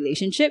pants in the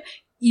relationship.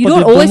 You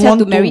don't always have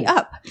to marry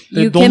up.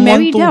 You can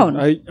marry down.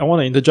 I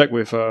want to interject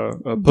with a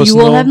personal... You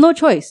will have no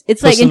choice.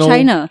 It's like in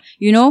China,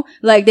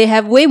 like they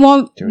have way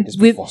more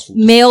with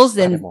males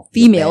than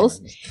females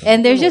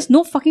and there's just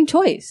no fucking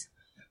choice.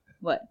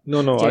 What?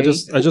 No. Jerry?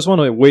 I just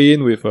want to weigh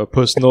in with a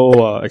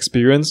personal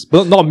experience,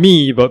 but not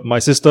me, but my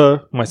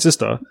sister.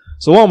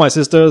 So one of my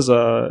sisters,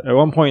 at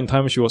one point in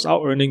time, she was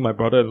out earning my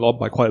brother-in-law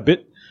by quite a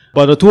bit,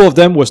 but the two of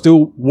them were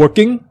still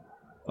working.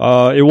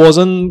 It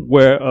wasn't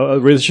a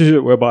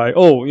relationship whereby,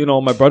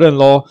 my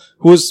brother-in-law,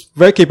 who's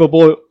very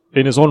capable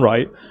in his own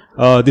right,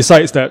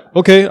 decides that,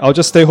 okay, I'll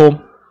just stay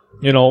home.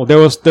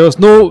 There's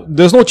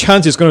no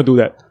chance he's going to do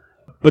that.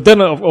 But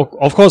then,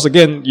 of course,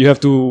 again, you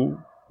have to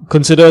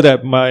consider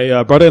that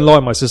my brother-in-law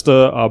and my sister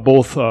are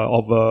both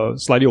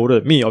slightly older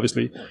than me,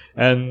 obviously,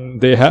 and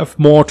they have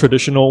more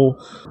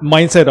traditional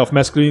mindset of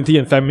masculinity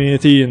and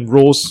femininity and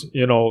roles,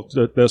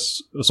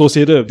 that's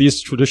associated with these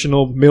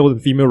traditional male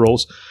and female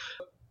roles.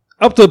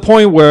 Up to the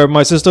point where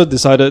my sister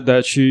decided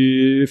that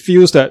she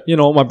feels that,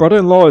 my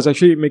brother-in-law is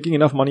actually making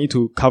enough money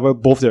to cover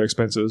both their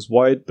expenses.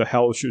 Why the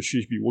hell should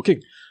she be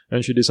working?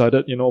 And she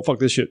decided, fuck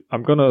this shit.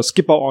 I'm gonna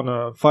skip out on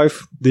a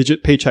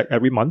 5-digit paycheck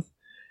every month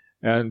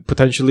and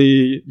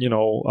potentially,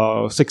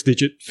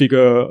 6-digit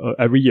figure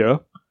every year,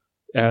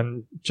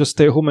 and just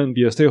stay home and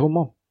be a stay-at-home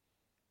mom.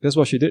 That's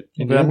what she did.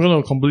 Okay, I'm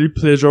going to completely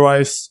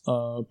plagiarize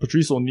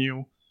Patrice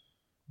O'Neill,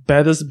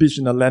 baddest bitch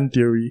in the land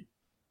theory.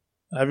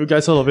 Have you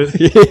guys heard of it?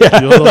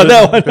 Yeah, you heard of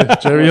that it? one.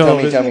 Okay, Jerry heard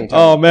of it. Tell me.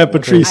 Oh man,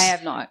 Patrice. I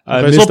have not.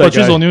 Okay, so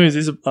Patrice O'Neill is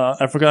this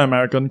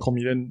African-American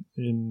comedian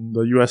in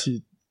the US.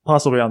 He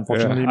passed away,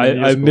 unfortunately.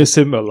 Yeah, I miss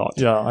him a lot.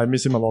 Yeah, I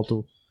miss him a lot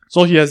too.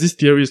 So he has this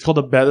theory, it's called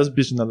the baddest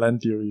bitch in the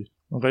land theory.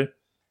 Okay?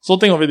 So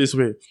think of it this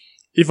way.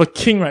 If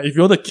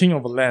you're the king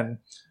of a land,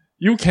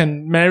 you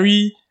can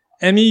marry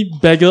any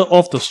beggar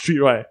off the street,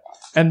 right?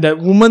 And that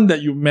woman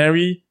that you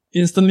marry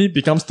instantly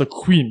becomes the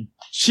queen.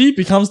 She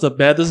becomes the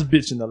baddest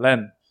bitch in the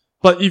land.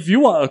 But if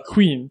you are a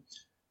queen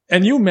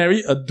and you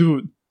marry a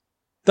dude,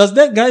 does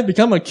that guy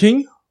become a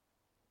king?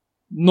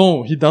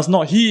 No, he does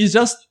not. He is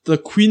just the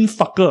queen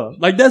fucker.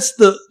 Like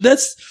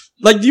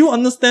do you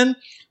understand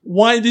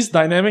why this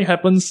dynamic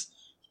happens?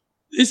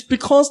 It's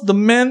because the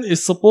man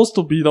is supposed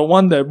to be the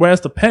one that wears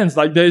the pants.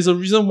 Like, there is a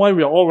reason why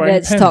we are all wearing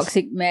pants. That's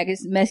toxic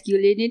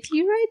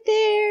masculinity right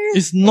there.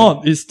 It's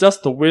not. It's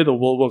just the way the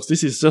world works.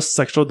 This is just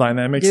sexual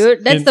dynamics.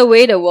 Dude, that's the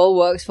way the world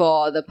works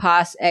for the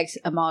past X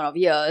amount of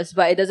years.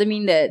 But it doesn't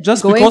mean that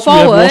just going because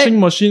forward, we have washing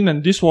machine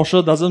and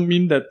dishwasher doesn't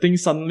mean that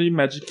things suddenly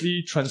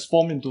magically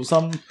transform into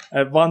some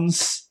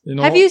advanced,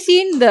 Have you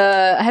seen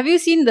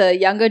the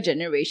younger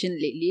generation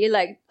lately?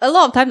 Like, a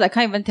lot of times I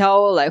can't even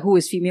tell like who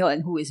is female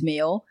and who is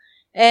male.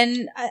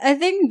 And I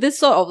think this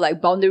sort of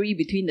like boundary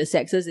between the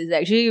sexes is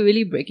actually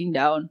really breaking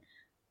down.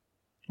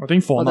 I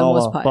think for now, the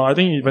most part. But I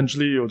think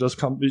eventually it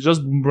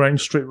just boomerang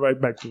straight right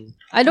back to.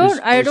 I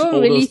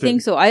don't really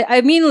think so.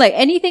 I mean, like,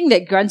 anything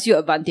that grants you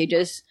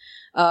advantages,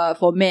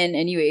 for men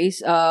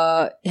anyways,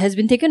 has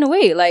been taken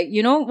away. Like,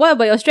 what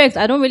about your strengths?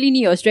 I don't really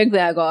need your strength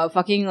when I got a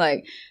fucking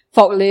like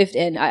forklift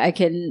and I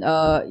can,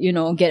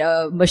 get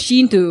a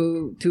machine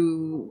to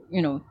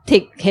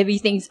take heavy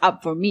things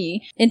up for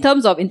me. In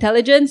terms of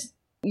intelligence,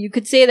 you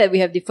could say that we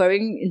have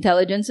differing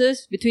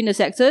intelligences between the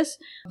sexes,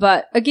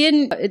 but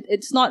again,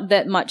 it's not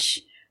that much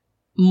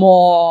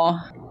more.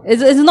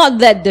 It's not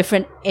that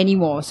different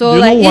anymore. So,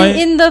 like,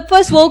 in the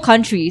first world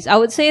countries, I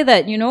would say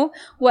that,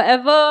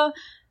 whatever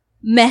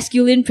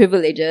masculine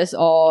privileges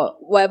or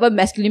whatever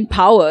masculine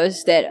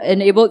powers that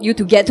enabled you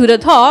to get to the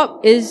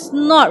top is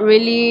not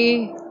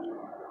really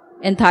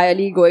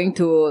entirely going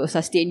to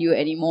sustain you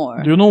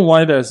anymore. Do you know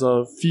why there's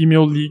a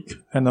female league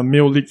and a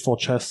male league for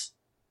chess?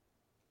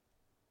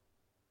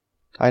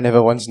 I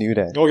never once knew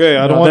that. Okay,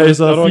 I don't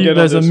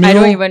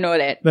even know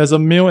that. There's a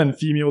male and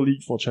female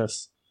league for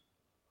chess.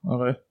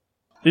 Okay.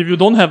 If you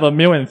don't have a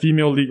male and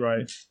female league,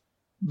 right,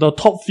 the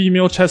top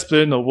female chess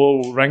player in the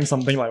world will rank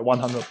something like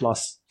 100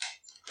 plus.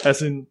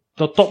 As in,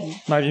 the top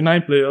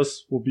 99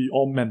 players will be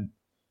all men.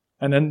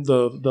 And then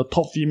the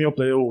top female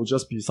player will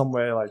just be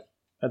somewhere like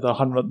at the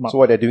 100 mark. So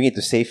what, they're doing it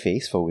to save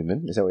face for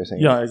women? Is that what you're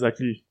saying? Yeah,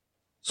 exactly.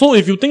 So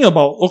if you think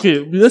about, okay,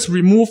 let's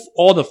remove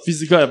all the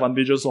physical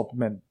advantages of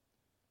men.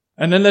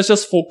 And then let's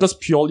just focus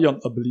purely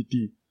on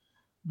ability.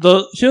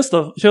 Here's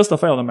the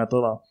fact of the matter,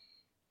 lah.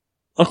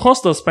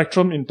 Across the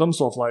spectrum in terms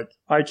of like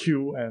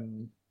IQ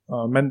and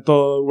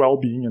mental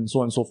well-being and so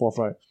on and so forth,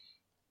 right?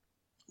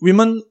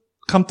 Women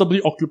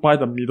comfortably occupy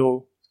the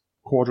middle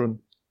quadrant.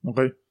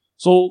 Okay?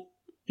 So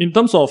in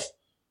terms of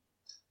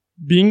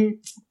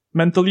being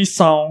mentally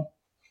sound,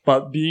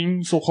 but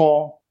being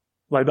so-called,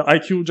 like the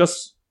IQ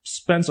just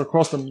spans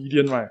across the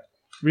median, right?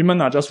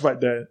 Women are just right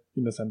there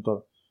in the center.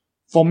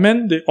 For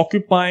men, they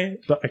occupy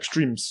the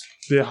extremes.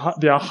 They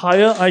are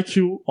higher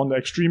IQ on the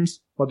extremes,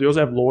 but they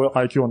also have lower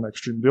IQ on the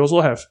extreme. They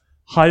also have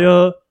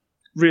higher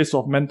rates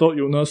of mental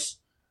illness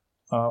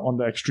on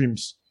the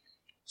extremes.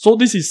 So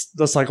this is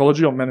the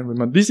psychology of men and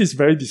women. This is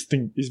very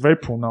distinct. It's very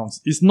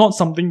pronounced. It's not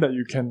something that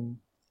you can...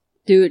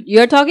 Dude,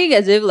 you're talking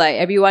as if like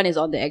everyone is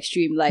on the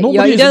extreme. Like Nobody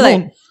you're either is like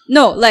alone.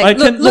 no, like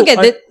look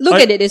at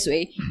it this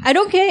way. Mm. I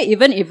don't care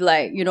even if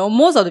like, you know,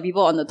 most of the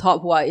people on the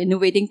top who are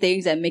innovating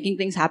things and making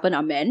things happen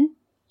are men.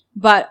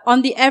 But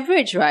on the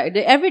average, right,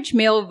 the average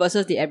male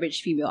versus the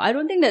average female, I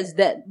don't think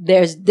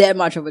there's that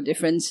much of a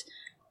difference,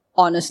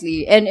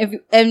 honestly.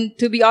 And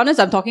to be honest,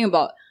 I'm talking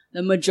about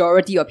the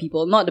majority of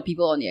people, not the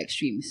people on the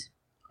extremes.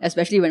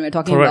 Especially when we're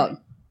talking Correct.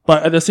 about...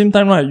 But at the same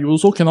time, right, you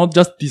also cannot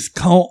just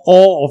discount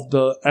all of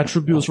the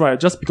attributes, right,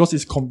 just because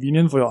it's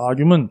convenient for your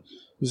argument.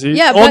 You see?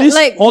 Yeah,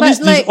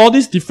 all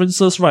these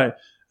differences, right,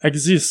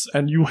 exist,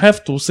 and you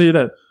have to say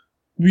that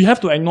we have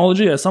to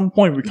acknowledge it at some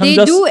point. We can't They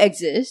just... do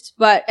exist,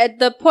 but at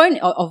the point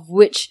of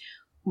which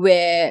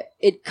where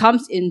it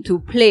comes into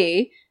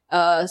play,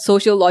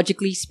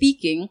 sociologically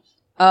speaking,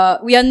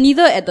 we are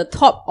neither at the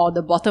top or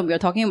the bottom. We are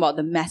talking about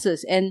the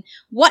masses. And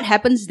what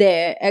happens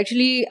there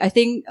actually, I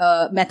think,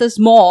 matters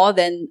more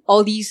than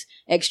all these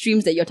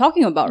extremes that you're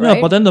talking about, right?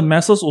 Yeah, but then the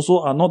masses also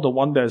are not the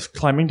one that is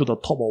climbing to the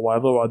top or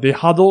whatever, right? They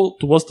huddle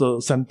towards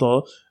the center,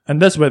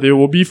 and that's where they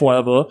will be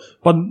forever.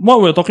 But what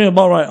we're talking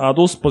about, right, are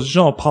those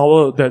positions of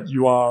power that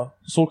you are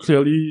so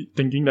clearly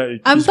thinking that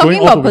I'm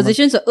talking about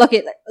positions.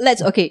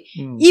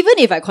 Even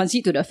if I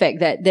concede to the fact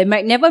that there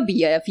might never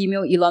be a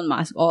female Elon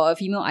Musk or a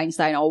female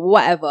Einstein or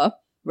whatever,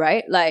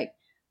 right? Like,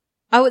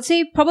 I would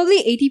say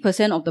probably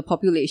 80% of the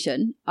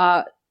population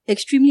are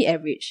extremely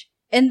average.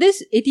 And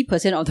this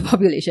 80% of the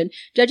population,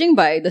 judging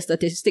by the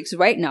statistics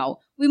right now,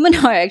 women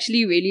are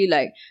actually really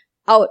like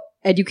out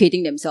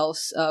educating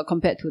themselves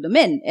compared to the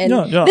men. And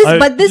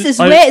this is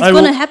where it's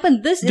going to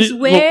happen. This is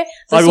where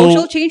the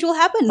social change will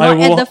happen, not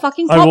at the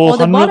fucking top or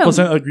the bottom. I will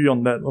 100% agree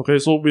on that. Okay,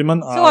 so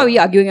women are... So what are we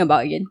arguing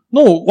about again?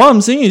 No, what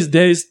I'm saying is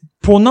there is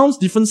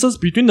pronounced differences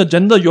between the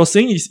gender. You're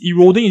saying it's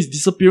eroding, it's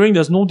disappearing.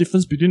 There's no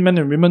difference between men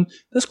and women.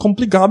 That's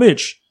complete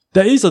garbage.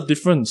 There is a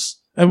difference.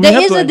 And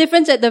there is a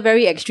difference at the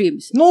very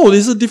extremes. No,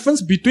 there's a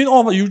difference between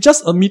all. You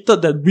just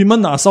admitted that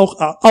women are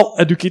out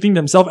educating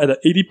themselves at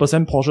the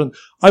 80% portion.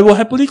 I will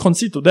happily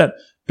concede to that.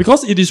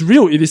 Because it is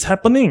real, it is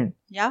happening.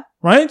 Yeah.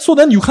 Right? So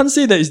then you can't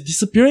say that it's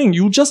disappearing.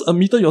 You just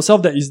admitted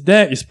yourself that it's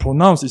there, it's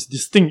pronounced, it's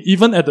distinct,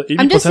 even at the 80%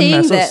 I'm just saying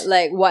masses. that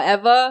like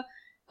whatever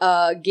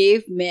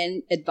gave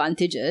men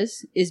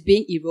advantages is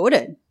being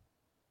eroded.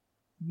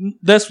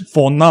 That's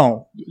for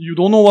now. You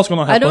don't know what's going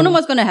to happen. I don't know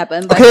what's going to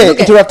happen. But okay,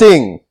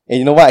 interrupting. And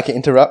you know why I can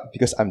interrupt?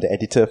 Because I'm the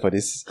editor for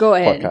this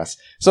podcast.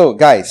 So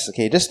guys,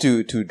 okay, just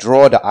to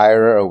draw the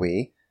ire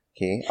away,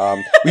 okay,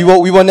 we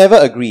will never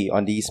agree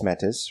on these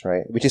matters,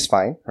 right? Which is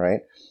fine,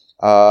 right?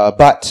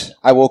 But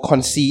I will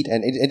concede,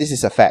 and this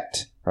is a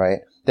fact, right?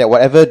 That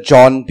whatever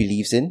John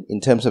believes in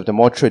terms of the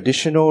more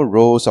traditional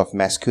roles of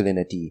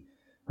masculinity,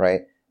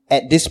 right?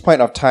 At this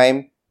point of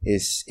time,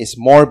 is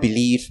more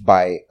believed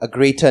by a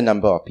greater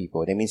number of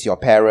people. That means your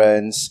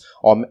parents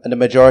or the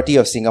majority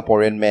of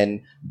Singaporean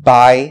men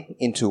buy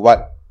into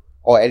what,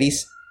 or at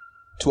least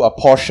to a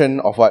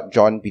portion of what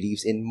John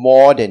believes in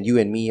more than you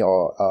and me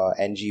or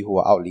Angie, who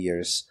are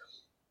outliers.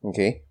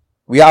 Okay?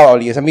 We are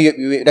outliers. I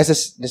mean, let's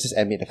just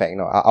admit the fact,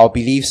 our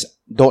beliefs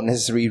don't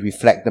necessarily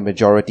reflect the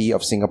majority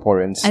of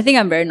Singaporeans. I think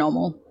I'm very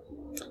normal.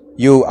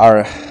 You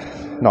are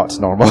not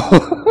normal.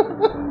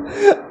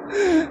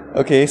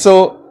 Okay,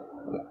 so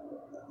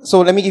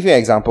let me give you an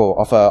example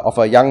of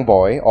a young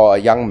boy or a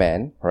young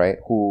man, right,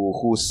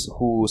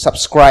 who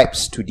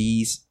subscribes to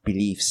these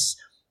beliefs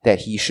that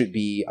he should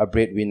be a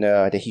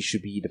breadwinner, that he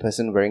should be the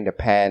person wearing the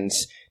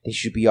pants, that he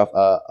should be of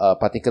a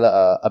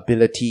particular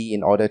ability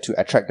in order to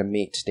attract the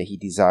mate that he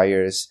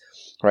desires,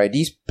 right?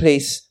 These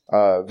place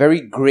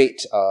very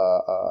great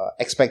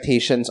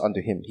expectations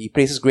onto him. He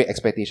places great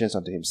expectations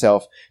onto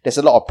himself. There's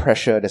a lot of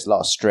pressure, there's a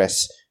lot of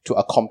stress to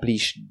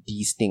accomplish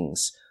these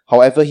things.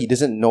 However, he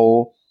doesn't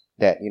know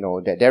that,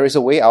 that there is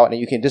a way out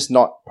and you can just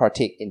not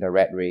partake in the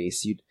rat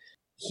race.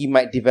 He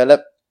might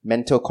develop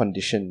mental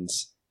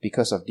conditions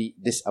because of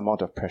this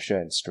amount of pressure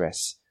and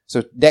stress.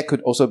 So that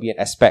could also be an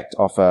aspect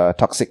of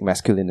toxic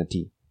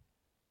masculinity.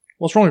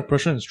 What's wrong with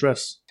pressure and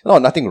stress? No,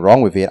 nothing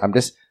wrong with it. I'm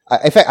just,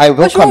 in fact, I will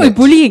What's wrong with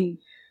bullying?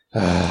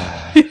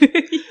 I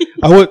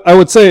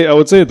would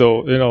say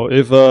though,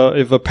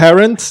 if a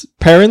parents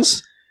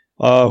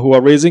who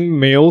are raising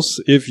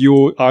males, if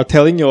you are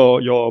telling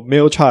your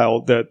male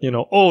child that,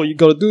 oh, you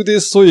gotta do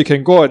this so you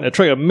can go and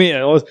attract a mate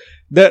and all,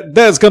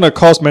 that's gonna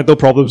cause mental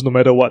problems no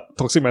matter what,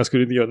 toxic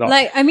masculinity or not.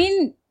 Like, I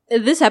mean,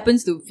 this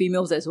happens to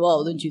females as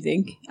well, don't you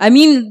think? I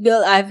mean,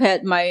 I've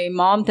had my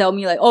mom tell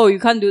me like, oh, you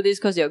can't do this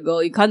because you're a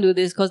girl, you can't do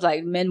this because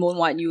like men won't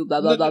want you, blah,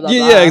 blah, blah, blah, blah.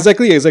 Yeah,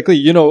 exactly.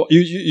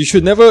 You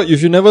should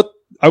never,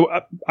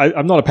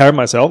 I'm not a parent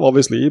myself,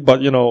 obviously,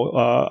 but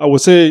I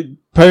would say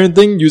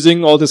parenting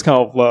using all this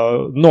kind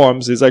of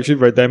norms is actually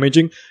very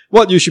damaging.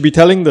 What you should be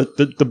telling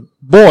the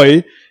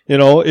boy,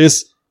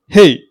 is,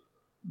 hey,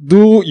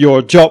 do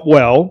your job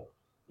well,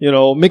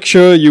 make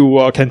sure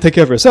you can take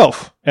care of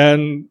yourself,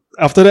 and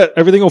after that,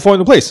 everything will fall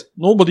into place.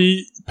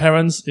 Nobody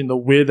parents in the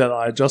way that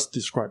I just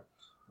described.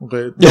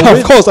 Okay.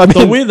 Of course. I mean,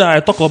 the way that I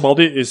talk about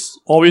it is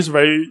always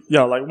very,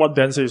 like what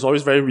Dan says,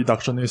 always very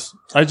reductionist.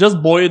 I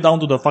just boil it down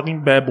to the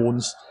fucking bare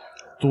bones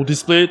to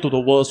display it to the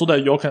world so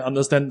that you all can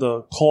understand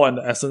the core and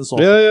the essence of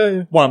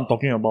what I'm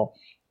talking about.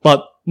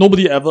 But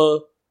nobody ever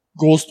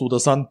goes to the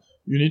son,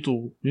 you need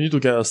to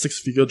get a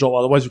 6-figure job,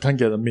 otherwise you can't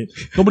get a mate.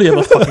 Nobody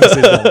ever fucking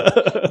says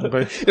that.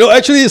 Okay.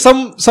 Actually,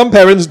 some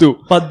parents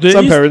do. But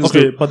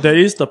there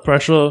is the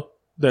pressure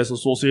that's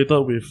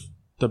associated with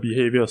the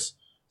behaviors.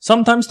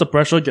 Sometimes the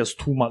pressure gets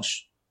too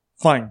much.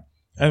 Fine.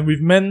 And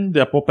with men,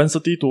 their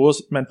propensity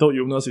towards mental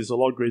illness is a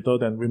lot greater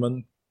than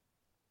women.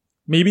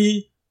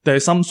 Maybe there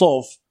is some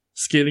sort of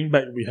scaling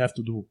back we have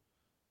to do.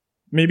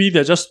 Maybe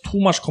there's just too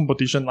much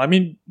competition. I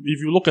mean, if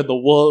you look at the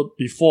world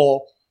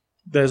before,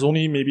 there's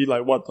only maybe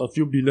a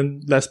few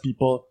billion less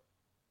people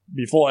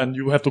before, and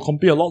you have to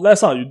compete a lot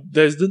less.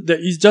 There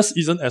just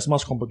isn't as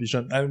much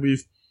competition. And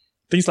with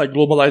things like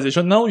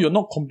globalization, now you're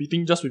not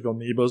competing just with your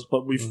neighbors,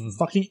 but with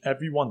fucking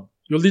everyone.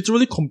 You're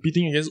literally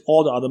competing against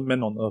all the other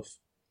men on earth.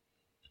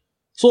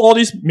 So all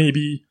this may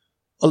be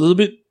a little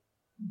bit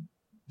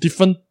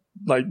different,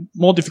 like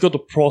more difficult to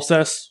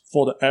process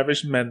for the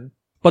average man.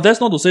 But that's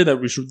not to say that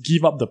we should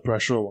give up the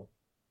pressure.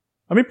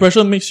 I mean,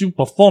 pressure makes you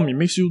perform. It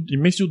makes you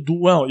do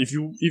well. If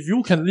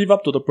you can live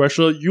up to the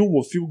pressure, you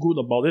will feel good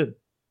about it.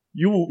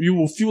 You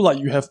will feel like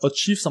you have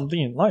achieved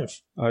something in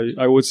life.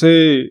 I would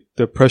say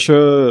the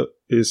pressure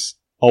is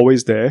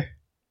always there.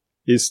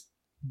 It's,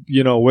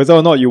 whether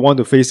or not you want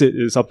to face it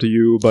is up to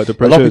you, but the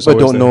pressure is always there. A lot of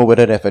people don't know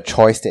whether they have a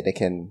choice that they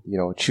can,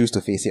 choose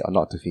to face it or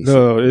not to face it.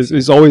 No,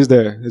 it's always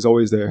there. It's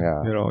always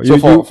there. Yeah.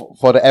 So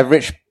for the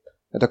average,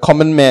 the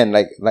common man,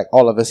 like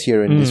all of us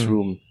here in this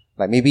room,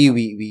 like maybe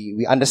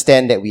we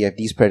understand that we have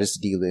these pressures to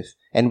deal with,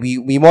 and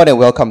we more than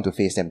welcome to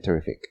face them.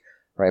 Terrific,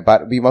 right?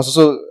 But we must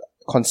also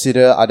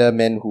consider other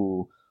men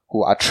who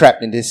are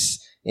trapped in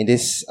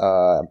this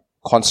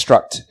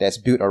construct that's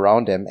built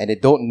around them, and they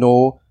don't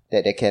know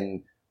that they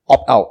can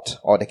opt out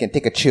or they can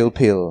take a chill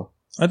pill.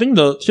 I think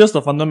here's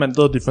the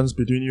fundamental difference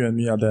between you and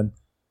me, Aden,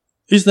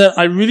 is that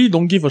I really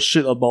don't give a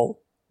shit about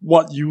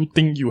what you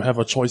think you have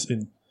a choice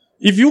in.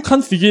 If you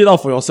can't figure it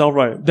out for yourself,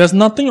 right, there's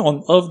nothing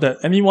on earth that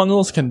anyone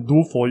else can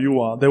do for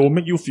you that will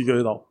make you figure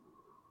it out.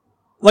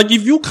 Like,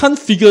 if you can't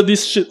figure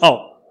this shit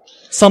out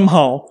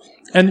somehow,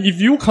 and if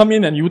you come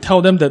in and you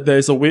tell them that there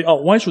is a way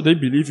out, why should they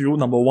believe you,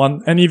 number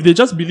one? And if they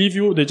just believe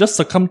you, they just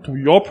succumb to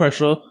your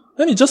pressure,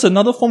 then it's just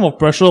another form of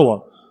pressure,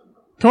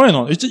 Correct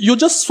or not? You're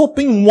just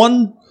swapping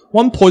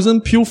one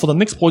poison pill for the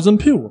next poison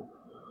pill.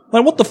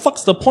 Like, what the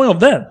fuck's the point of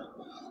that?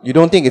 You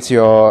don't think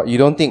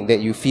that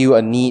you feel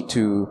a need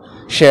to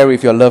share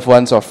with your loved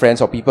ones or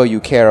friends or people you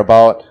care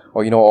about,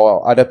 or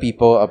or other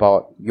people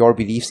about your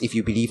beliefs if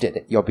you believe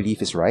that your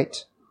belief is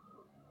right?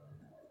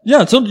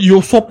 Yeah, so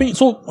you're swapping.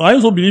 So I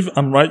also believe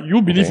I'm right.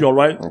 You believe you're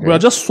right. Okay. We are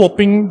just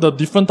swapping the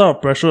different type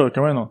of pressure, correct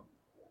or not?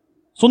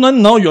 So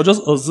then now you're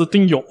just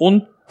exerting your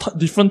own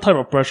different type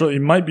of pressure.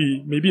 It might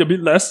be maybe a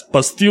bit less,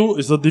 but still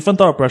it's a different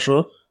type of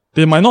pressure.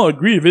 They might not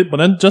agree with it, but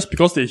then just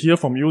because they hear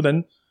from you,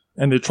 then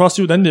and they trust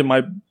you, then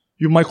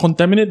you might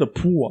contaminate the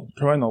pool,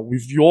 correct or not,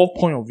 with your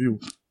point of view.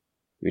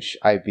 Which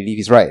I believe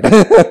is right.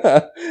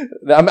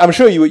 I'm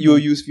sure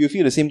you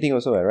feel the same thing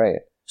also, right?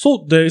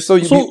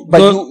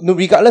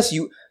 Regardless,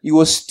 you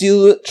will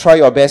still try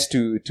your best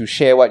to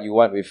share what you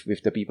want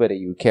with the people that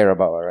you care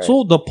about, right?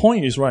 So the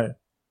point is, right,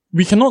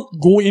 we cannot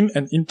go in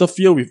and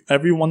interfere with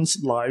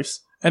everyone's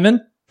lives and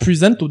then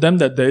present to them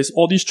that there is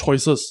all these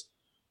choices.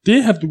 They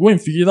have to go and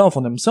figure it out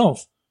for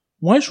themselves.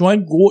 Why should I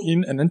go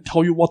in and then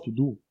tell you what to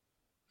do?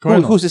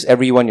 Who's this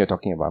everyone you're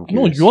talking about? I'm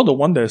curious. No, you're the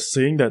one that's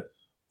saying that,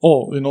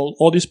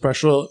 all this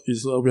pressure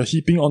is we are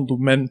heaping onto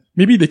men.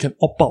 Maybe they can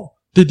opt out.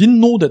 They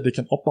didn't know that they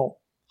can opt out.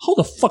 How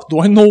the fuck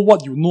do I know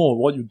what you know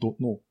or what you don't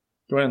know?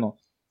 Correct or not?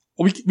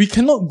 We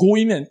cannot go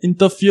in and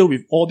interfere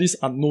with all these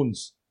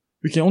unknowns.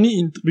 We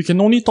can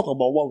only talk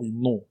about what we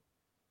know.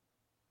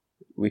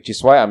 Which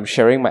is why I'm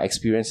sharing my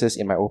experiences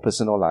in my own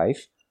personal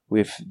life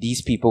with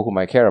these people whom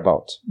I care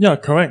about. Yeah,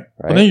 correct.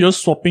 Right? But then you're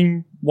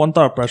swapping one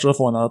type of pressure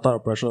for another type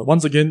of pressure.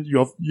 Once again,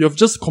 you have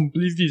just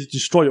completely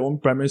destroyed your own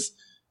premise,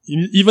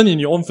 even in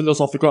your own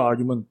philosophical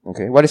argument.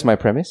 Okay, what is my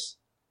premise?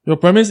 Your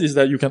premise is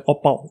that you can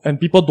opt out, and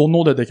people don't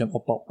know that they can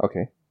opt out.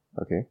 Okay.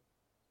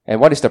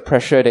 And what is the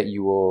pressure that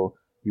you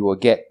will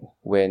get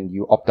when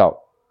you opt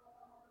out?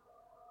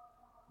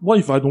 What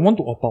if I don't want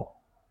to opt out?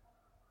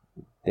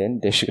 Then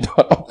they should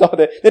not opt out.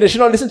 Then they should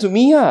not listen to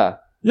me.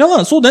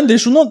 Yeah, so then they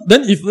should not.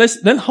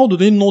 Then how do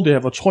they know they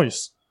have a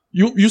choice?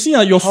 You see,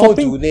 you're How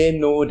swapping. do they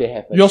know they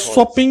have a You're choice?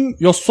 swapping.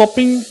 You're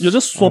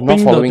just I'm not swapping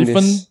the following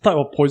different this. type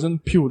of poison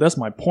pill. That's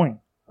my point.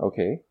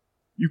 Okay.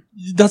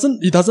 It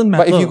doesn't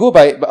matter. But if you go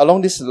by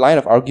along this line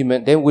of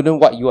argument, then wouldn't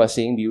what you are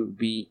saying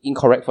be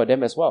incorrect for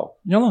them as well?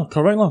 Yeah, lah,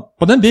 correct lah.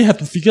 But then they have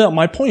to figure out.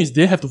 My point is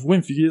they have to go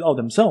and figure it out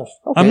themselves.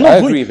 Okay, I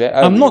agree with that.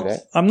 I'm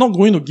not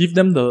going to give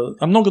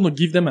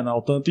them an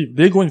alternative.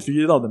 They go and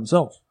figure it out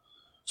themselves.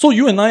 So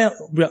you and I,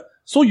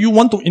 so you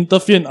want to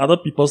interfere in other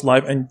people's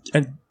life and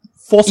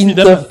force feed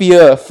them.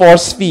 Interfere,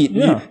 force feed.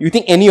 Yeah. You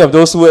think any of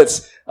those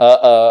words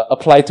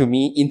apply to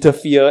me?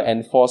 Interfere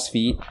and force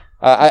feed.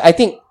 I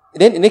think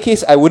then in that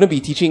case I wouldn't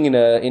be teaching in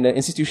an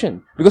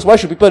institution, because why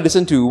should people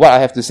listen to what I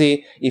have to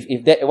say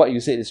if that what you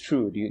said is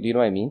true? Do you know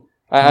what I mean?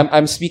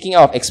 I'm speaking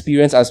out of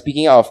experience. I'm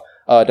speaking out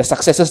of the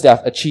successes that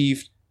I've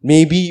achieved.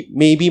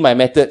 Maybe my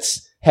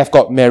methods have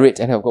got merit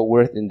and have got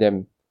worth in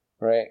them,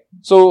 right?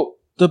 So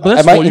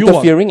am I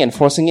interfering and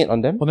forcing it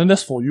on them? But then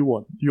that's for you,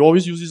 what? You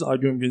always use this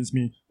argument against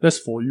me. That's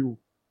for you.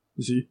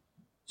 You see?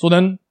 So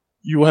then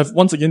you have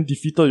once again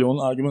defeated your own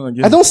argument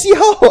again. I don't see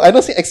how.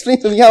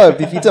 Explain to me how I've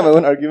defeated my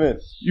own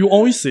argument. You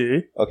always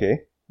say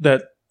Okay.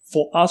 that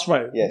for us,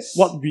 right? Yes.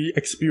 What we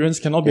experience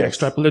cannot be Yes.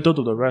 extrapolated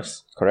to the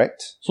rest.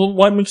 Correct. So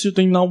what makes you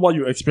think now what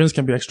you experience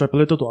can be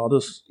extrapolated to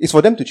others? It's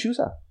for them to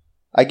choose.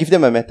 I give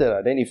them a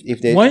method. Then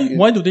if they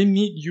Why do they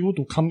need you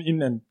to come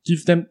in and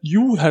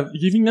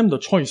giving them the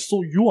choice?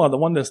 So you are the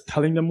one that's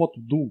telling them what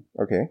to do.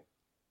 Okay.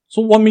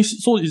 So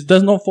is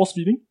that not force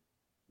feeding?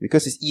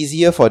 Because it's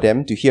easier for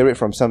them to hear it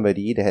from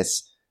somebody that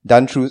has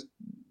gone through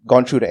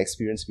the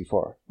experience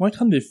before. Why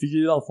can't they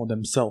figure it out for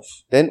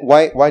themselves? Then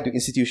why do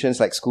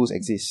institutions like schools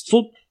exist?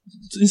 So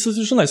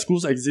institutions like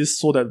schools exist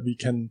so that we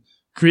can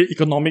create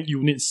economic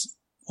units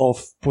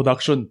of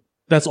production.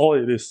 That's all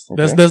it is.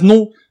 Okay.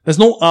 There's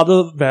no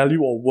other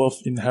value or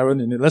worth inherent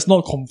in it. Let's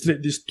not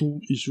conflate these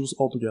two issues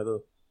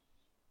altogether.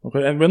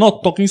 Okay, and we're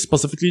not talking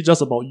specifically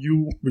just about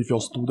you with your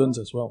students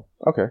as well.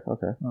 Okay.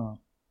 Okay.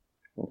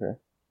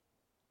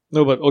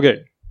 No, but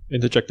okay,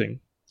 interjecting.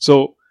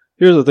 So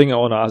here's the thing I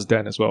want to ask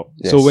Dan as well.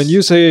 Yes. So when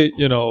you say,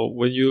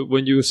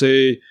 when you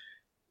say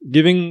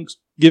giving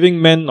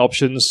men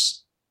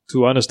options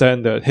to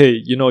understand that, hey,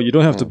 you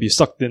don't have to be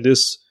sucked in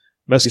this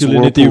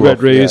masculinity whirlpool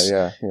red race.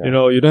 Yeah.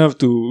 You don't have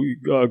to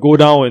go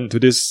down into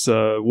this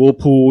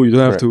whirlpool. You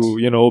don't have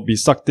to, be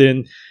sucked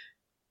in,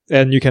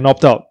 and you can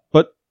opt out.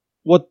 But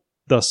what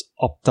does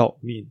opt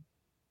out mean?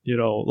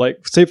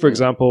 Like say for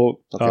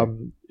example,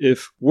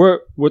 if we're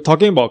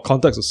talking about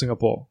context of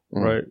Singapore,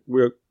 right?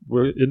 We're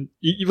in,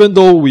 even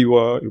though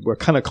we're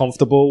kind of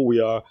comfortable, we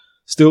are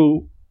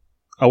still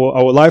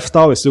our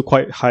lifestyle is still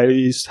quite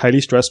highly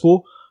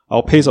stressful.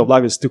 Our pace of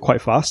life is still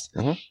quite fast,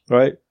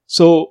 right?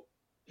 So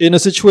in a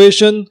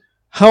situation,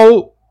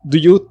 how do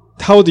you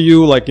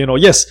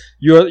yes,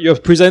 you're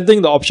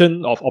presenting the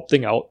option of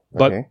opting out,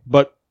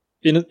 but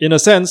in a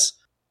sense,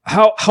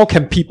 how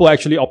can people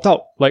actually opt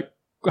out? Like,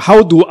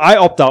 how do I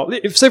opt out?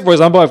 If, say, for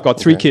example, I've got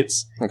 3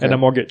 kids and a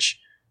mortgage,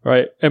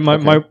 right? And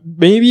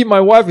maybe my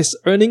wife is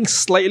earning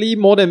slightly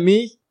more than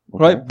me,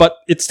 right? But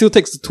it still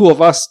takes the two of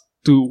us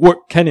to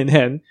work hand in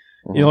hand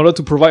in order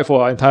to provide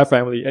for our entire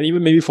family and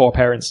even maybe for our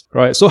parents,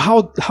 right? So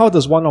how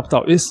does one opt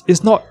out?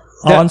 It's not.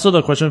 I'll answer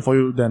the question for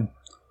you then.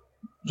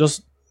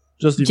 Just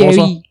divorce.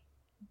 Jerry.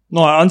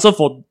 No, I answer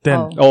for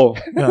Dan. Oh,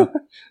 Yeah.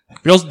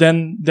 Because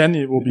then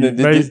it will be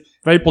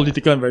very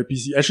political and very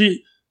PC.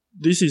 Actually,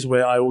 this is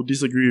where I will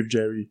disagree with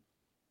Jerry.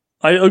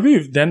 I agree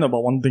with Dan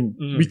about one thing.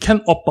 We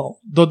can opt out.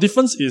 The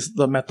difference is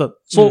the method.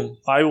 So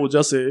I will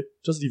just say,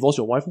 just divorce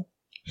your wife.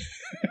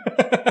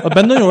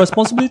 Abandon your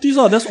responsibilities.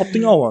 That's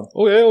opting out.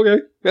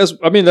 Okay.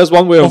 That's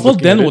one way of course,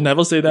 Dan will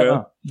never say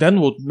that. Dan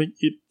would make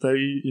it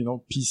very,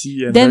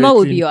 PC and Then very what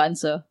would clean. be your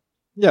answer?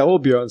 Yeah, what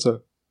would be your answer?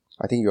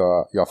 I think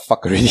you're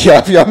fucked already.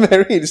 If you're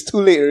married, it's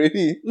too late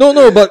already.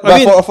 No, but I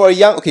mean, for a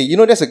young,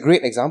 that's a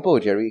great example,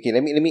 Jerry. Okay,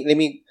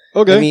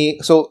 let me.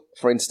 So,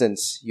 for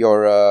instance,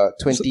 you're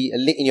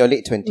in your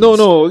late 20s.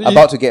 No,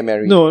 about to get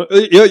married. No,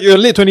 you're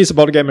late 20s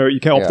about to get married. You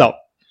can opt out.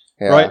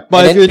 Yeah. Right?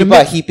 But then people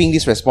are heaping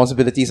these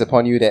responsibilities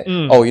upon you that,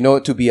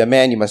 to be a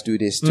man, you must do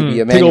this. To be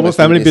a man, take you over must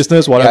family do this.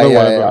 business, whatever.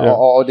 Yeah.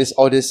 All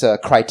this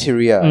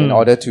criteria in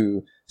order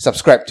to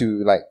subscribe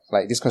to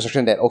like this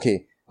construction that,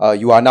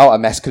 you are now a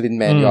masculine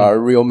man. You are a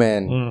real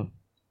man.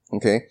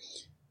 Okay.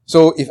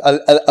 So if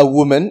a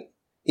woman,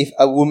 if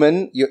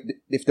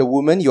the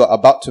woman you're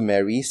about to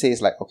marry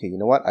says like, okay, you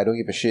know what? I don't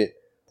give a shit.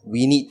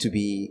 We need to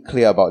be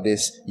clear about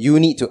this. You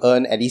need to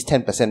earn at least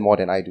 10% more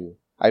than I do.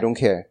 I don't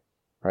care.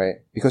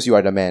 Right? Because you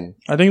are the man.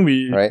 I think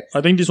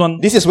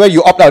this is where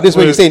you opt out. This is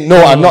where you say,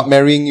 no, I'm not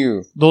marrying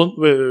you.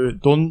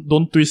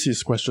 Don't twist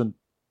his question.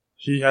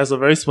 He has a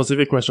very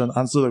specific question.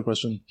 Answer the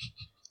question.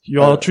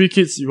 You are 3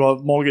 kids, you are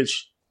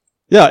mortgage.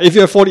 Yeah, if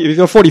you're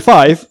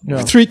 45,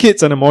 3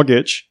 kids and a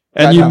mortgage,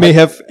 and you may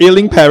have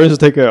ailing parents to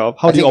take care of.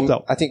 How do you opt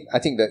out? I think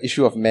the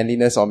issue of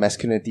manliness or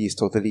masculinity is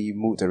totally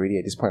moot already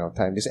at this point of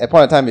time. This at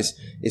point of time is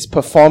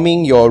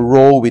performing your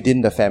role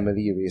within the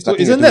family. So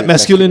isn't that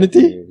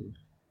masculinity?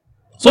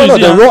 So no,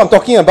 the role I'm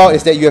talking about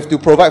is that you have to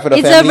provide for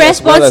the family.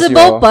 It's a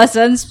responsible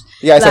person's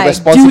it's a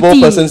responsible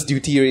duty. person's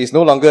duty. It's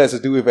no longer has to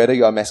do with whether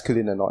you are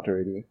masculine or not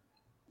already.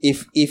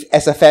 If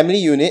as a family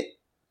unit,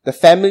 the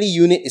family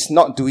unit is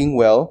not doing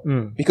well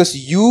because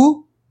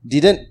you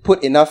didn't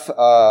put enough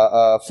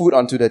food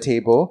onto the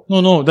table.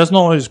 No, that's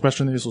not what his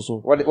question is also.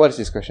 What is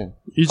his question?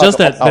 It's just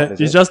that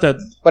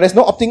But there's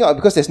no opting out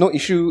because there's no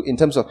issue in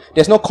terms of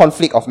there's no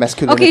conflict of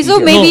masculinity. Okay, so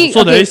here. maybe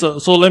there is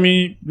so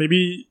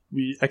maybe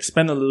we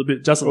expand a little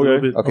bit, just a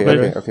little bit.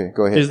 Okay,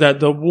 go ahead. Is that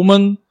the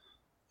woman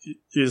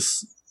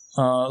is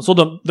so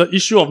the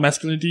issue of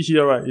masculinity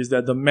here, right, is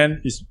that the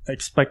man is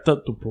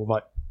expected to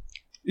provide.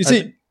 You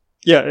see,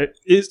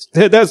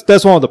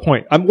 that's one of the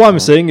point. What I'm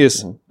saying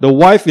is the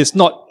wife is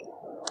not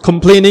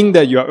complaining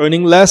that you are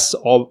earning less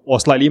or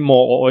slightly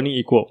more or earning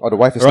equal. Or the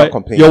wife is not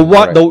complaining.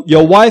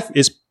 Your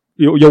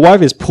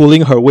wife is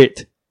pulling her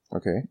weight.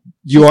 Okay.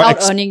 You are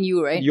earning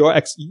you, right?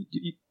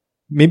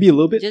 Maybe a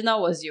little bit. Just now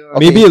was your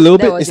maybe a little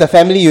bit. Is the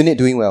family unit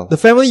doing well? The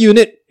family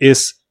unit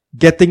is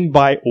getting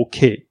by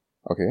okay.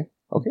 Okay.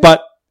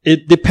 But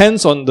it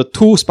depends on the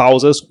two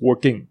spouses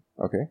working.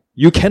 Okay.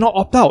 You cannot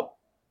opt out.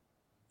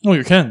 No,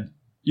 you can.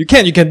 You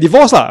can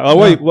divorce lah.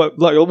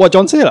 What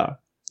John said lah.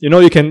 You know,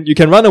 you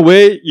can run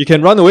away. You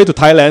can run away to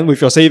Thailand with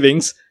your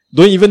savings.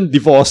 Don't even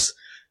divorce.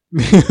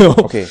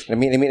 Okay, let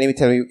me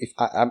tell you. If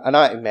I'm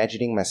not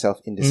imagining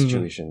myself in this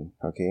situation.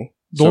 Okay.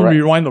 Don't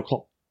rewind the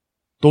clock.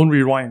 Don't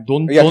rewind.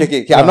 Don't.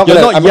 Okay. I'm not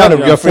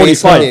gonna. You're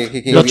 45.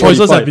 Your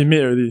choices have been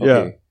made already.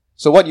 Okay. Yeah.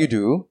 So what you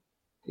do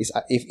is,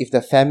 if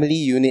the family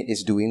unit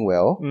is doing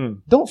well,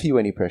 don't feel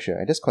any pressure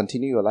and just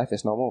continue your life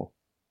as normal.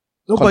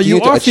 No, but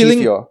you are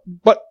feeling.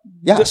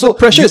 So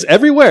pressure is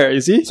everywhere.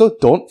 You see. So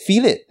don't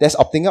feel it. That's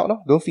opting out,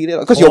 no? Don't feel it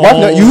because your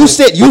wife. You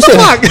said you said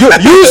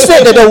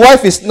that the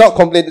wife is not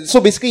complaining.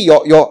 So basically,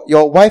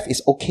 your wife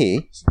is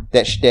okay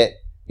that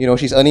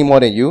she's earning more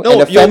than you, and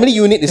the family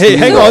unit is. Hey,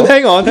 hang on.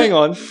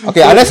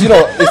 Okay, unless is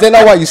that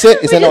not what you said?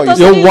 Is that not what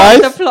you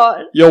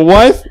said? Your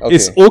wife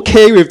is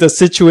okay with the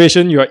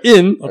situation you're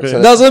in. Okay.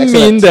 So doesn't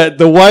mean that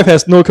the wife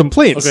has no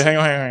complaints. Okay, hang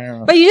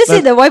on. But you just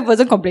said the wife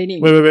wasn't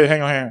complaining. Wait,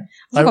 hang on.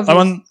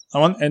 I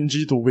want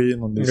Angie to weigh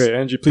in on this. Okay,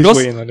 Angie, please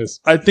weigh in on this.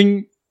 I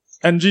think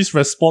Angie's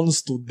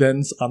response to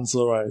Dan's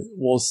answer, right,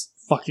 was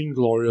fucking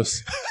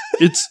glorious.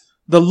 It's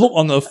the look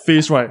on her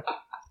face, right,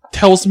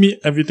 tells me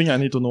everything I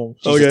need to know.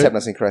 Jesus, have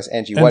mercy, Christ.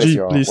 Angie, what is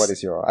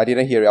your? I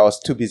didn't hear it. I was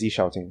too busy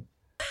shouting.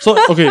 So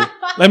okay,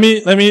 let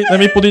me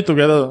put it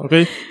together.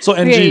 Okay, so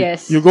Angie, okay,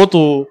 yes. you go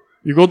to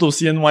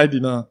CNY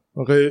dinner.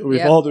 Okay,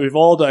 with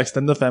all the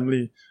extended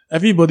family.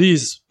 Everybody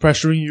is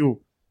pressuring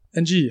you.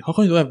 Angie, how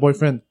come you don't have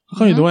boyfriend? How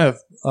come you don't have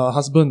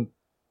husband?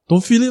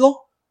 Don't feel it,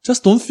 lor.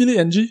 Just don't feel it,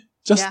 Angie.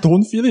 Just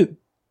don't feel it.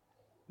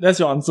 That's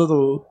your answer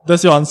to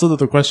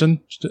the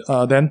question,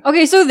 Dan.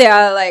 Okay, so there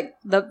are like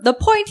the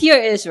point here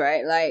is,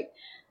 right, like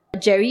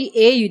Jerry,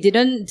 you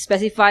didn't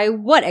specify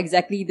what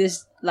exactly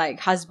this like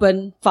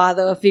husband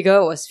father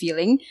figure was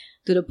feeling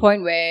to the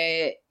point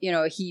where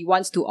he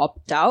wants to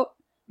opt out,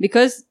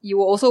 because you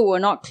also were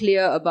not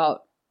clear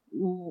about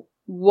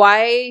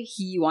why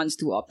he wants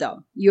to opt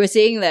out. You were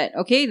saying that,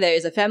 okay, there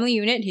is a family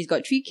unit, he's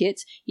got 3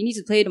 kids, he needs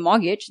to pay the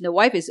mortgage, the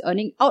wife is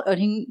out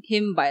earning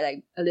him by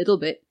like a little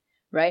bit,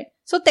 right?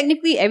 So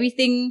technically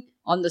everything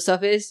on the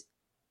surface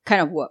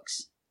kind of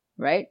works,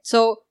 right?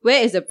 So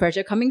where is the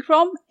pressure coming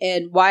from,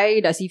 and why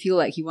does he feel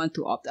like he wants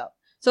to opt out?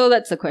 So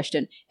that's the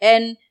question.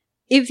 And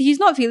if he's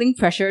not feeling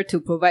pressure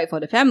to provide for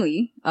the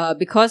family,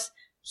 because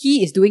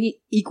he is doing it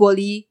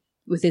equally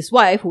with his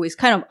wife, who is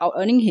kind of out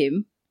earning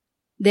him,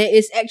 there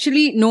is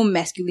actually no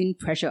masculine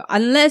pressure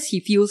unless he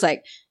feels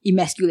like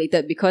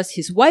emasculated because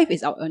his wife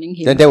is out earning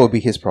him. Then that would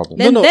be his problem.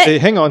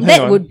 Hang on.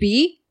 That would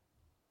be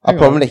a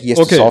problem that he has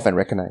to solve and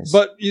recognize.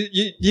 But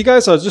you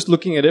guys are just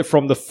looking at it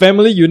from the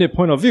family unit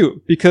point of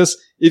view, because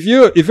if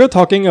you're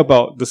talking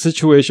about the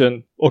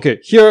situation, okay,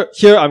 here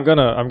I'm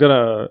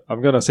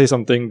gonna say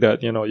something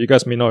that you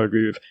guys may not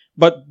agree with.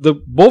 But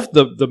both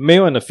the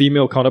male and the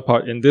female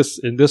counterpart in this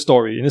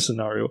story, in this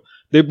scenario,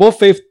 they both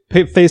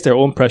face their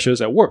own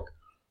pressures at work.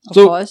 Of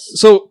course.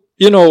 So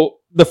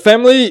the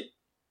family,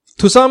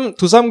 to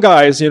some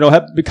guys,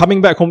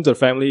 coming back home to the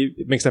family,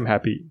 it makes them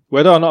happy.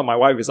 Whether or not my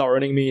wife is out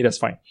earning me, that's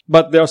fine.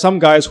 But there are some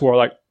guys who are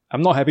like,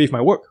 I'm not happy with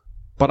my work,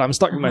 but I'm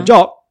stuck in my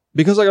job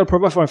because I gotta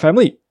provide for my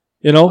family.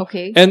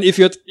 Okay. And if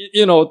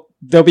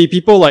there'll be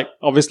people like,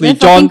 obviously, then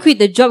John. quit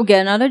the job,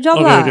 get another job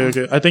lah.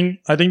 Okay. I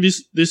think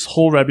this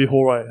whole rabbit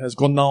hole, right, has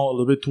gone down a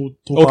little bit too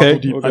far, too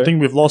deep. Okay. I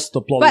think we've lost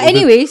the plot. But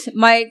anyways,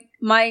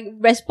 my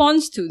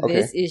response to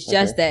this is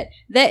just that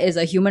is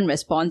a human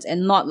response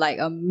and not like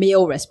a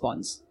male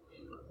response.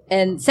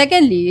 And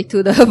secondly,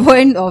 to the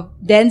point of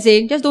Dan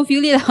saying, just don't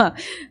feel it,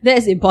 that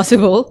is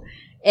impossible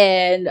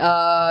and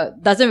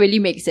doesn't really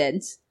make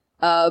sense.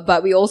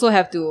 But we also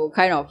have to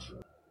kind of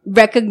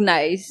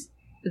recognize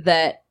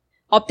that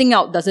opting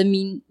out doesn't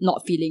mean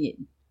not feeling it.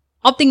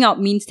 opting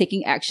out means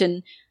taking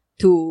action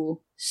to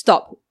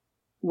stop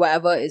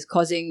whatever is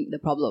causing the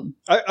problem.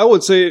 I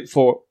would say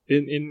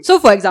So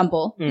for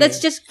example, let's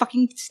just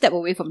fucking step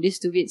away from this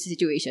stupid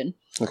situation.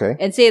 Okay.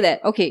 And say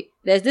that, okay,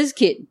 there's this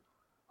kid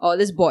or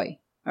this boy,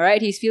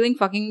 alright? He's feeling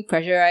fucking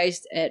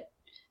pressurized at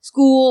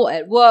school,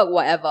 at work,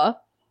 whatever.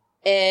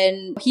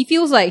 And he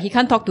feels like he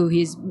can't talk to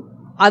his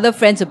other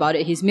friends about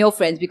it, his male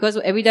friends, because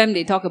every time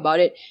they talk about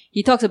it,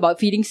 he talks about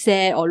feeling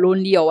sad or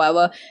lonely or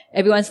whatever.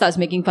 Everyone starts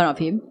making fun of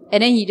him.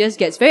 And then he just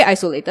gets very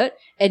isolated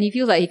and he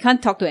feels like he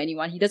can't talk to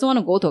anyone. He doesn't want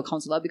to go to a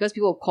counselor because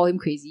people will call him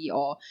crazy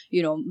or,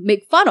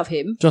 make fun of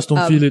him. Just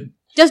don't feel it.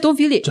 Just don't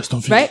feel it. Just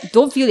don't feel right? it.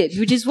 Don't feel it,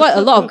 which is what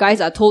a lot of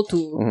guys are told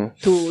to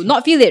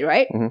not feel it,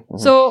 right?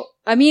 So,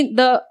 I mean,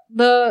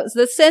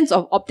 the sense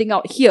of opting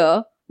out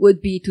here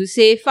would be to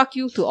say fuck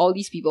you to all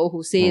these people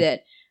who say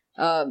that,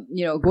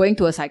 going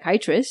to a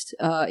psychiatrist,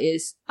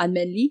 is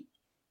unmanly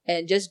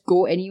and just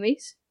go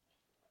anyways.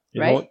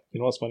 You know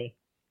what's funny?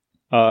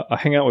 I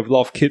hang out with a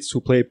lot of kids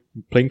who playing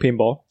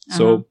paintball.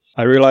 So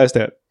I realized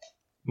that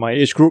my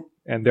age group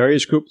and their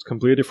age group is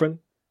completely different.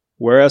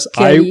 Whereas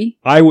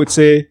I would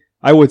say,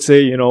 go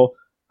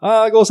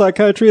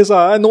psychiatrist,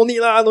 no need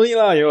lah,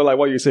 like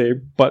what you say.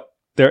 But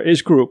their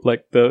age group,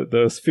 like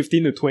the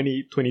 15 to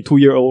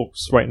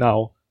 22-year-olds right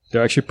now,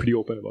 they're actually pretty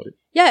open about it.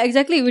 Yeah,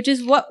 exactly. Which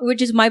is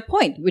my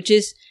point. Which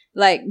is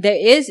like there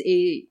is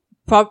a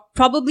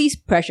probably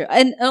pressure,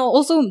 and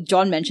also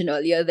John mentioned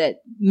earlier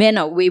that men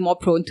are way more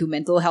prone to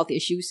mental health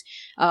issues,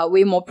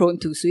 way more prone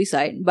to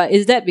suicide. But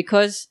is that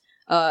because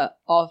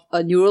of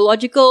a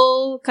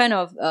neurological kind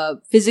of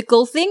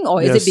physical thing,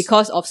 or is it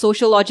because of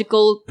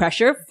sociological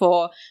pressure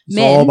for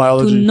men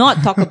to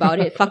not talk about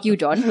it? Fuck you,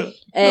 John.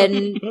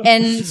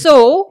 And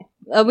so.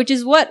 Which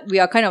is what we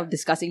are kind of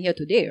discussing here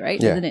today,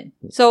 right? Yeah. Isn't it?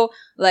 So,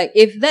 like,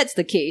 if that's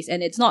the case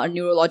and it's not a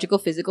neurological,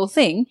 physical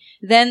thing,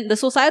 then the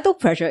societal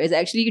pressure is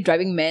actually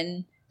driving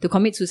men to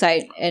commit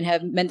suicide and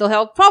have mental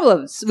health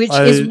problems, which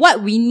is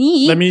what we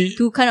need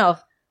to kind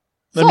of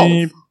solve. Let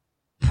me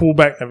pull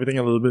back everything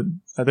a little bit.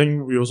 I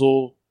think we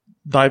also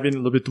dive in a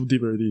little bit too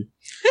deep already.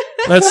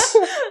 Let's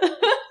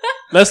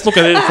look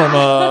at it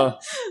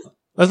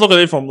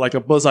from like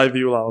a bird's eye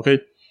view, okay?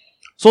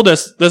 So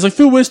there's a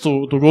few ways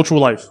to go through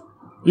life.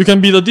 You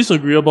can be the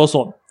disagreeable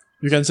sort.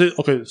 You can say,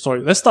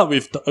 let's start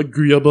with the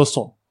agreeable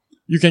sort.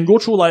 You can go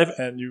through life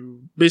and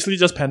you basically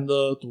just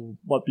pander to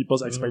what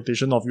people's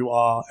expectation of you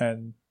are,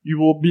 and you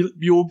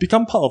will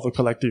become part of a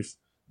collective.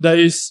 There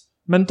is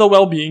mental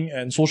well-being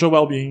and social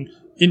well-being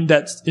in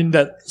that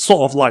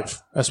sort of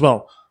life as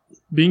well.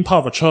 Being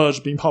part of a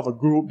church, being part of a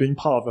group, being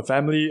part of a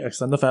family,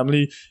 extended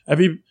family,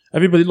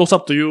 everybody looks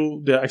up to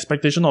you, their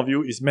expectation of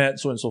you is met,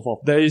 so on and so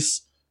forth. There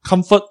is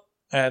comfort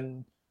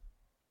and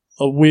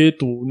a way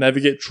to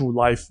navigate through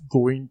life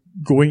going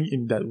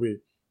in that way.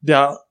 There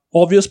are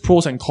obvious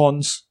pros and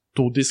cons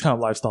to this kind of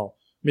lifestyle.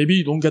 Maybe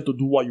you don't get to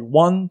do what you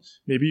want.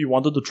 Maybe you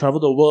wanted to travel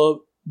the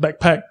world,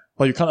 backpack,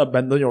 but you can't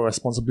abandon your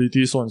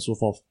responsibilities, so on and so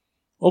forth.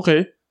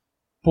 Okay,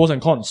 pros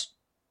and cons.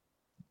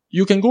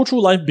 You can go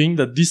through life being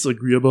the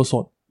disagreeable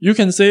sort. You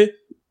can say,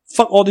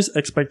 fuck all these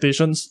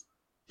expectations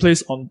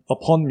placed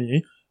upon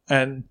me,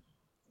 and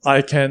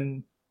I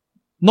can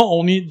not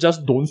only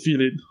just don't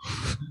feel it,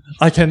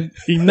 I can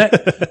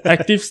enact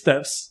active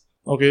steps,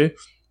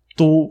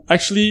 to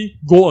actually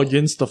go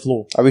against the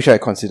flow. I wish I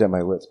considered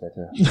my words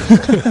better.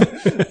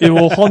 It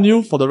will haunt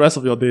you for the rest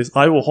of your days.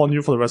 I will haunt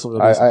you for the rest of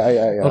your days.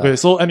 Okay,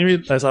 so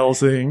anyway, as I was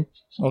saying,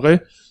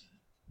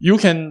 you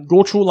can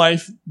go through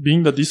life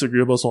being the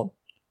disagreeable sort.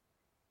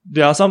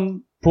 There are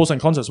some pros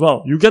and cons as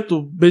well. You get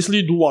to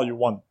basically do what you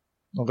want.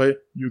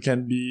 You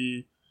can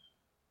be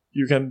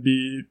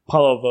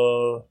part of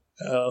a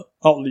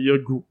outlier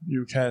group.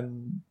 You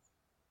can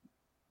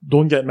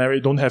don't get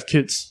married, don't have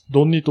kids,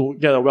 don't need to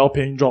get a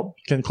well-paying job,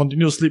 can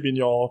continue to sleep in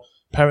your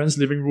parents'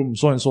 living room,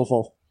 so on and so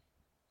forth.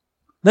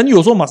 Then you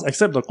also must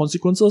accept the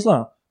consequences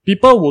lah.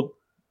 People would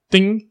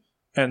think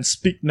and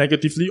speak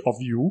negatively of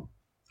you,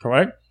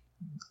 correct?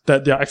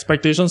 That their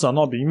expectations are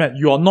not being met.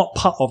 You are not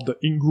part of the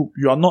in-group.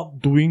 You are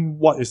not doing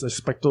what is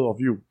expected of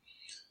you.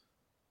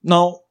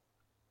 Now,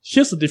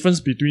 here's the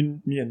difference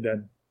between me and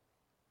Dan.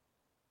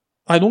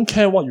 I don't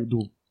care what you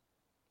do.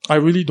 I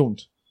really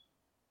don't.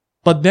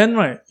 But then,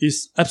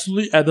 is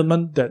absolutely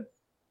adamant that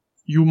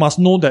you must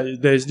know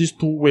that there is these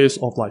two ways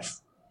of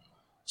life.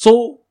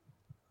 So,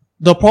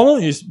 the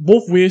problem is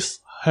both ways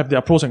have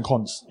their pros and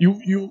cons.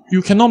 You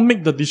cannot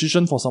make the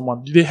decision for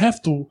someone. They have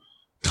to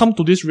come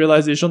to this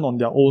realization on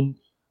their own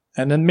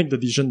and then make the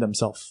decision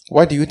themselves.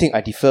 Why do you think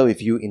I differ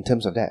with you in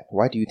terms of that?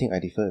 Why do you think I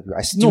differ with you?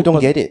 I still don't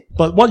get it.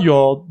 But what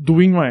you're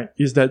doing,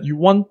 is that you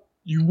want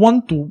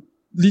to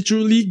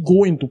literally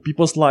go into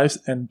people's lives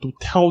and to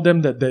tell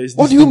them that there is this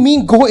What do you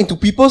mean go into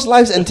people's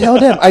lives and tell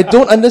them? I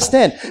don't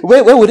understand.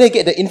 Where would they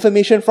get the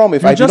information from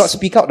if I do not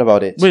speak out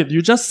about it? Wait,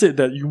 you just said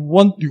that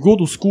you go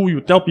to school,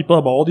 you tell people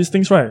about all these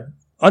things, right?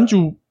 Aren't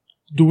you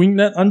doing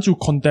that? Aren't you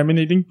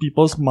contaminating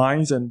people's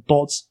minds and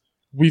thoughts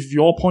with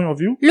your point of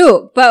view?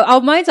 Look, but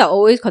our minds are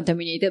always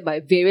contaminated by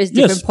various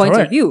different points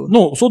correct. of view.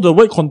 No, so the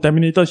word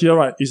contaminated here,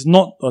 right, is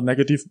not a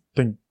negative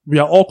thing. We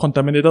are all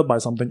contaminated by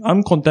something.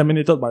 I'm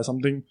contaminated by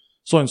something,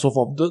 so on and so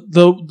forth.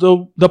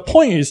 The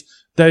point is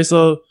there's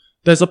a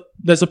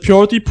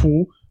purity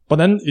pool, but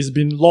then it's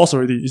been lost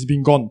already. It's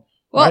been gone.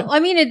 Well, right? I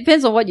mean, it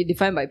depends on what you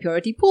define by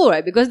purity pool,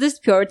 right? Because this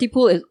purity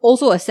pool is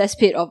also a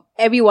cesspit of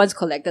everyone's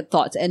collected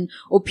thoughts and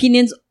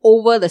opinions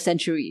over the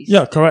centuries.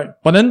 Yeah,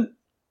 correct. But then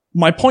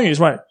my point is,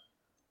 right,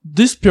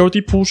 this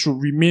purity pool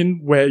should remain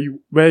where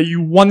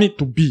you want it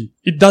to be.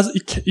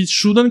 It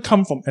shouldn't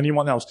come from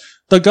anyone else.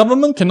 The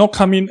government cannot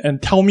come in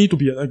and tell me to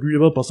be an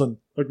agreeable person.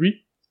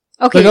 Agree?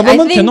 Okay, The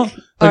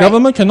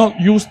government cannot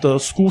use the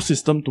school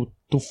system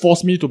to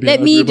force me to be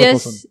an agreeable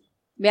person.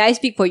 May I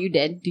speak for you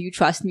then? Do you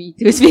trust me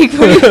to speak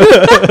for you?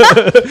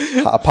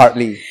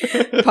 Partly.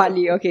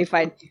 Partly, okay,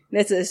 fine.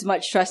 That's as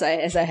much trust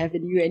as I have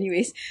in you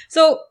anyways.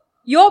 So,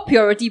 your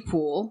purity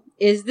pool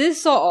is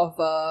this sort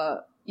of,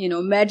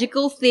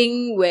 magical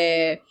thing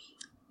where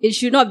it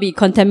should not be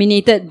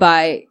contaminated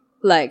by,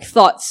 like,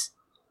 thoughts,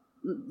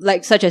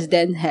 like, such as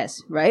Dan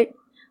has, right?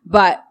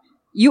 But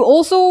you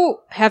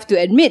also have to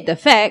admit the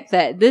fact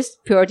that this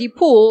purity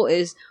pool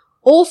is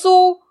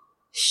also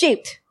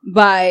shaped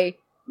by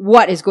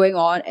what is going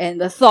on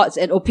and the thoughts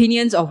and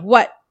opinions of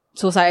what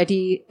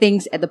society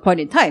thinks at the point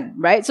in time,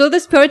 right? So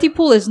this purity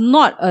pool is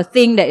not a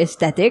thing that is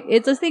static,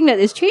 it's a thing that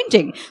is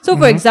changing. So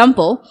for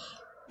example,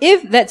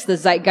 if that's the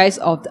zeitgeist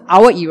of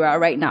our era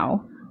right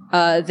now,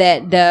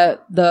 that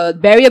the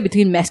barrier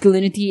between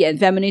masculinity and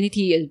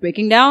femininity is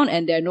breaking down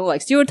and there are no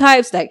like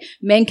stereotypes, like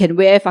men can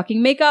wear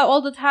fucking makeup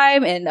all the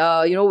time and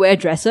wear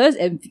dresses,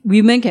 and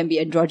women can be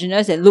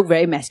androgynous and look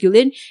very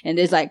masculine, and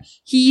there's like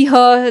he,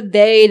 her,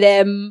 they,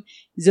 them,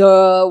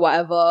 the,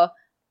 whatever,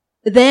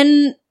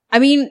 then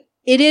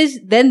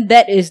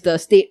that is the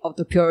state of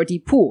the purity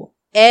pool.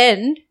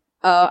 And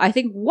I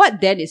think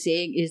what Dan is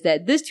saying is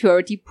that this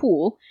purity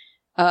pool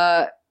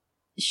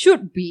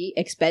should be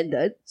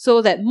expanded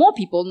so that more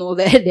people know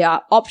that there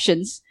are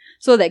options,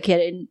 so that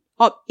can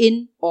opt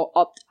in or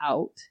opt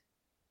out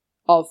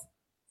of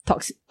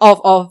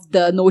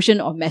the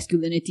notion of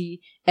masculinity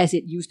as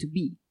it used to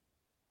be.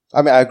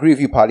 I mean, I agree with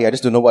you partly. I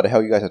just don't know what the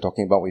hell you guys are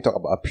talking about when you talk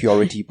about a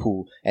purity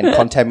pool and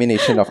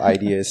contamination of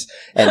ideas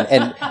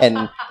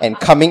and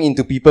coming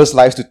into people's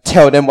lives to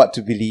tell them what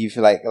to believe.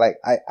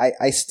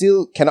 I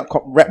still cannot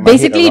wrap my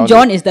Basically, head around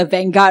John it. is the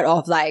vanguard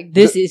of like,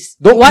 this is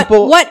don't what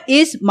people- what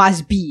is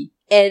must be.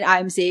 And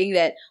I'm saying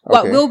that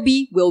what Okay. will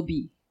be, will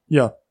be.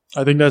 Yeah,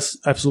 I think that's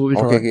absolutely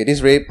correct. Okay, this is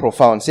very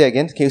profound. Say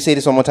again. Can you say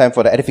this one more time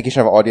for the edification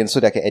of our audience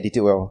so that I can edit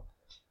it well?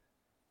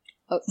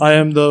 I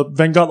am the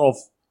vanguard of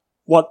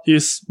what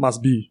is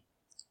must be.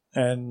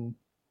 And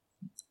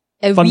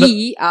And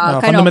we are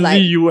kind of fundamentally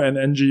like, you and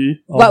NG.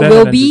 or what Dan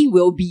will and be, NG.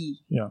 will be.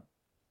 Yeah.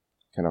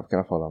 Cannot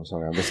follow. I'm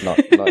sorry. I'm just not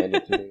in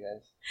it today,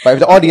 guys. But if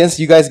the audience,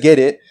 you guys get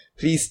it,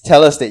 please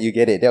tell us that you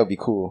get it. That would be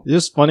cool. It's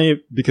just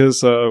funny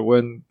because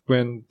when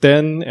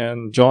Dan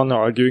and John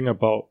are arguing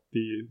about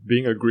the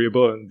being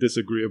agreeable and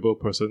disagreeable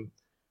person,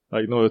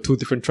 like the two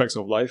different tracks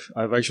of life,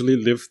 I've actually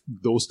lived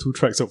those two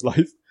tracks of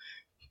life.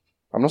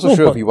 I'm not so No,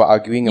 sure but if you were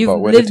arguing you've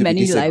about whether lived to be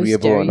many lives,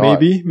 disagreeable or Jerry.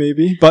 not.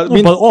 Maybe. But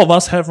No, but all of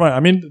us have, right? I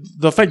mean,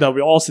 the fact that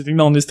we're all sitting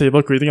down on this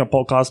table creating a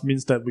podcast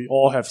means that we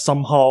all have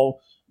somehow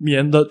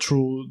meandered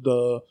through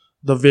the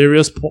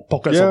various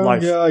pockets of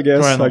life. Yeah, I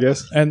guess. Correct or not?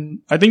 And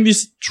I think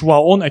this, through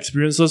our own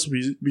experiences,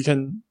 we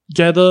can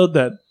gather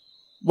that,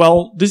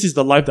 well, this is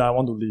the life that I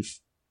want to live.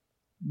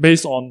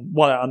 Based on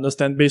what I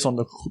understand, based on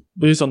the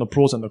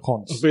pros and the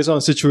cons. based on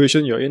the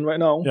situation you're in right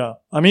now. Yeah.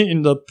 I mean,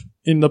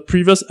 in the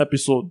previous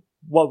episode,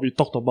 what we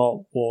talked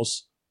about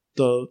was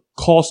the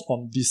cost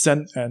on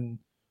dissent and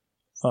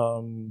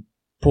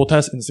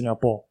protest in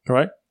Singapore,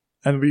 correct?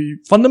 And we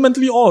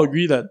fundamentally all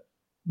agree that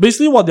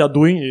basically what they are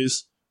doing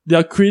is they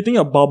are creating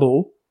a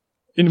bubble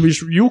in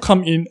which you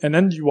come in and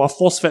then you are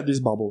force-fed this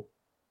bubble.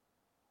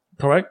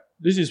 Correct?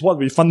 This is what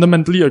we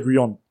fundamentally agree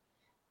on.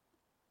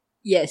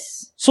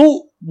 Yes.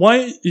 So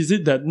why is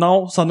it that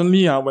now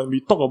suddenly when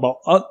we talk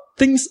about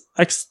things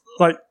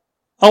like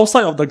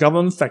outside of the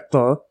government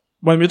factor,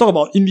 when we talk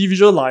about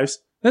individual lives,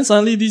 then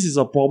suddenly this is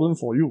a problem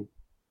for you.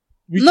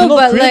 We No, cannot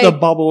but create like- a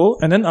bubble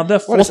and then after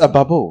that What is a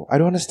bubble? I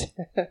don't understand.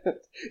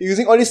 You're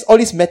using all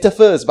these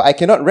metaphors, but I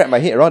cannot wrap my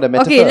head around the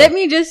metaphor. Okay, let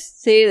me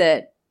just say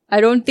that I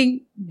don't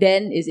think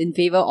Dan is in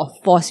favor of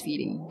force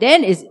feeding.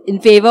 Dan is in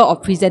favor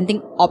of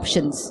presenting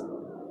options.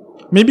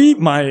 maybe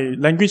my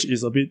language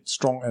is a bit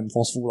strong and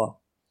forceful lah.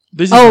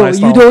 This is Oh, my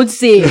style. you don't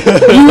say.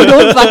 You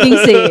don't fucking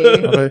say.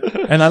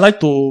 Okay, and I like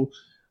to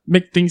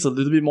make things a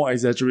little bit more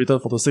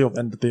exaggerated for the sake of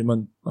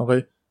entertainment.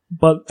 Okay,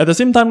 but at the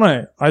same time,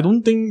 right, I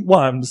don't think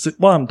what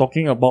I'm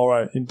talking about,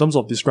 right, in terms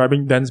of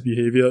describing Dan's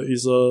behavior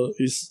is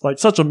like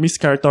such a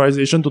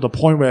mischaracterization to the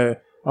point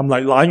where I'm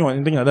like lying or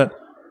anything like that.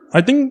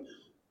 I think,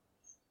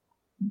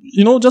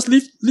 just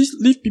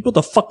leave people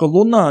the fuck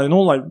alone lah.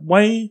 Like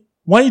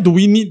why do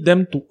we need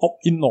them to opt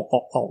in or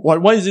opt out?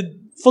 Why is it?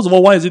 First of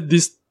all, why is it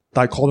this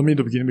dichotomy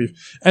to begin with.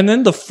 And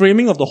then the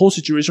framing of the whole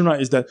situation,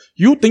 right, is that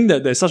you think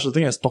that there's such a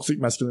thing as toxic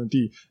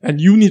masculinity and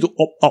you need to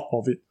opt out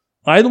of it.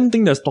 I don't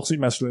think there's toxic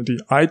masculinity.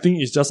 I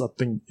think it's just a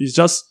thing. It's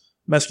just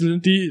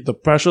masculinity, the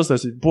pressures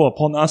that's put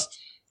upon us.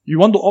 You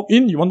want to opt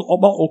in, you want to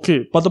opt out,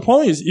 okay. But the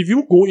problem is, if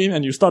you go in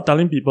and you start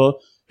telling people,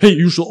 hey,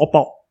 you should opt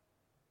out.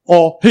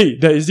 Or, hey,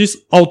 there is this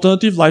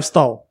alternative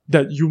lifestyle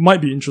that you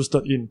might be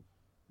interested in.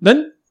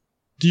 Then,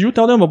 do you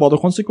tell them about the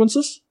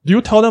consequences? Do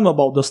you tell them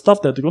about the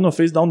stuff that they're going to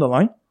face down the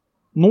line?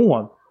 No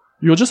one.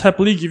 You're just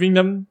happily giving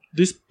them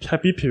this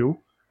happy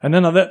pill, and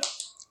then after that,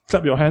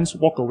 clap your hands,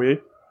 walk away.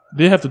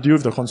 They have to deal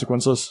with the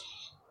consequences.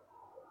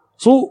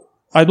 So,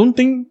 I don't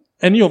think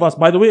any of us,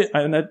 by the way,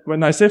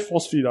 when I say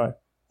force feed,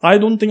 I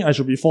don't think I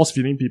should be force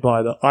feeding people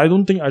either. I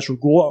don't think I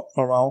should go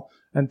around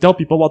and tell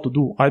people what to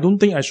do. I don't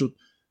think I should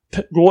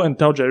go and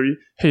tell Jerry,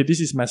 hey, this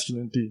is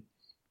masculinity.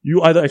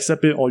 You either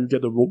accept it or you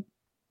get the rope.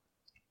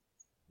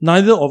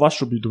 Neither of us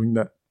should be doing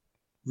that.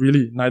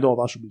 Really, neither of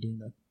us should be doing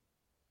that.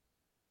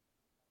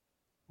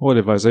 What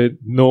if I say,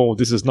 no,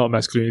 this is not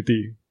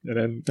masculinity?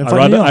 And then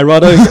find me out. I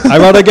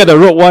rather get a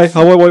rope. Why?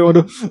 What you want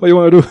to do? What you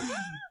want to do?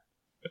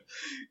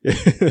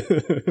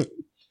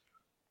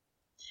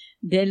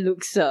 Then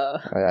looks,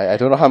 I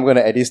don't know how I'm going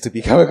to edit this to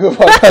become a good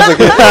podcast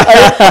again.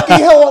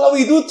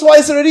 We do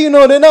twice already,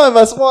 Then now I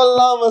must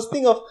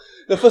think of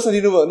the first one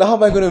didn't work. Now how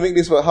am I going to make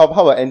this work? How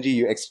about Angie,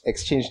 you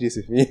exchange this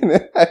with me?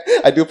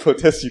 I do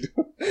protest, you do.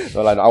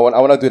 No, I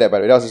want to do that, by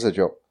the way. That was just a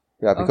joke.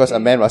 Yeah, because a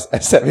man must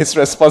accept his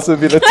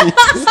responsibility.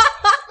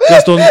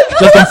 Just don't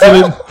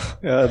feel it.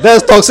 Yeah,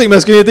 that's toxic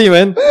masculinity,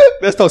 man.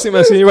 That's toxic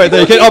masculinity right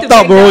there. You can opt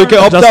out, bro. You can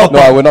opt out. No,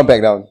 I will not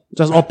back down.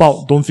 Just opt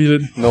out. Don't feel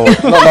it. No,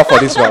 not for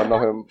this round.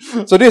 Not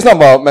so this is not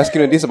about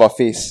masculinity. This is about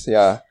face.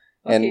 Yeah.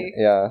 And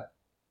yeah.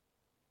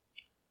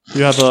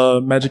 You have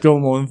a magical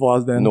moment for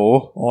us then?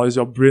 No. Or is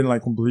your brain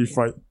like completely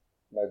fried?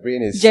 My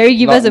brain is Jerry,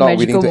 give us a not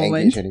magical willing to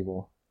moment. engage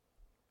anymore.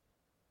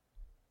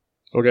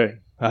 Okay,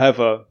 I have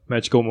a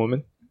magical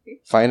moment.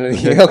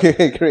 Finally.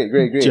 Okay,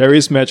 great.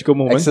 Jerry's magical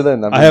moment.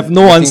 Excellent. I have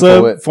no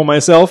answer for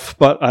myself,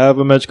 but I have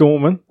a magical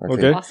moment.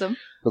 Okay. Awesome.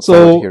 Look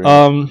forward to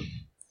hearing it.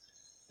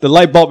 The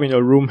light bulb in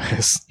your room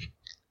has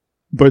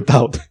burnt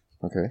out.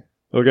 Okay.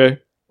 Okay.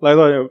 Light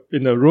bulb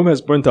in the room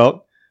has burnt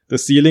out. The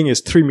ceiling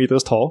is 3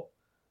 meters tall.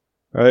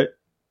 Right?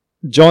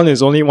 John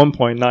is only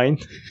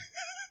 1.9.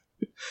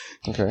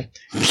 Okay.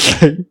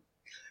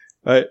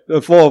 Right,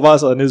 the four of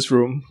us are in this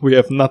room. We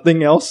have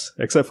nothing else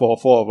except for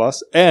 4 of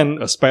us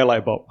and a spare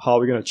light bulb. How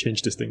are we going to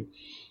change this thing?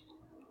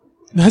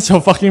 That's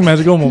your fucking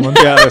magical moment.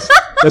 Yeah,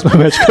 that's my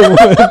magical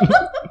moment.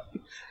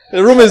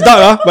 The room is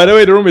dark, By the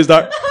way, the room is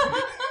dark.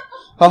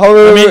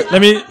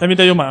 Let me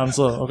tell you my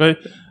answer, okay?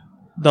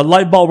 The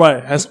light bulb,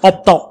 right, has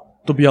opted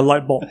out to be a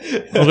light bulb.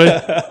 Okay?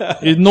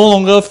 It no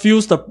longer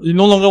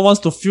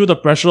wants to feel the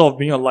pressure of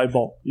being a light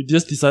bulb. It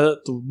just decided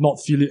to not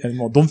feel it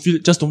anymore. Don't feel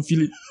it, just don't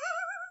feel it.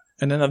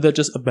 And then after that,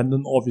 just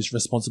abandon all of its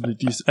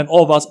responsibilities. And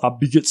all of us are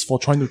bigots for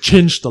trying to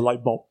change the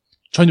light bulb.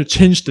 Trying to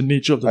change the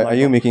nature of the light bulb. Are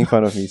you making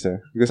fun of me,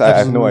 sir? Because I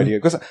have no idea.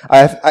 Because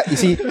you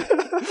see,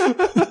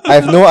 I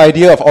have no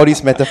idea of all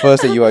these metaphors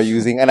that you are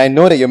using. And I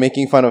know that you're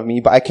making fun of me,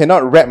 but I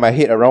cannot wrap my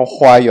head around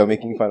why you're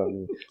making fun of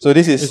me. So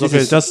this is... It's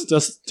okay,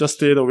 just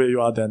stay the way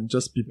you are then.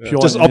 Just be pure.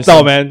 Just opt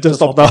out, man.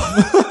 Just opt out.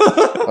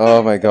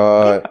 Oh my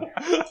god.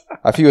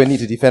 I feel I need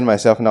to defend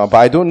myself now, but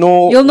I don't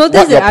know. You'll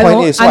notice that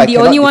I'm the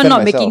only one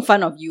not myself. making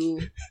fun of you,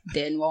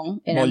 Dan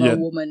Wong, and Not I'm yet. a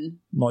woman.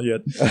 Not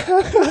yet.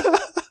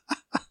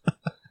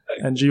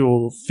 Angie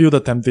will feel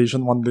the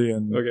temptation one day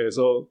and... Okay,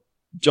 so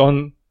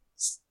John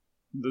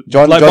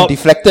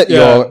deflected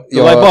the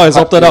your light bulb is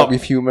opted out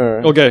with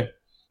humor. Okay.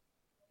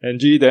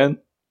 Angie then.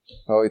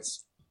 Oh,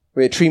 it's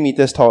 3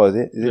 meters tall, is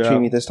it? Is it 3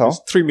 meters tall?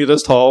 It's 3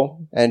 meters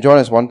tall. And John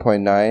is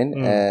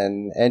 1.9.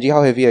 And Angie,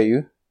 how heavy are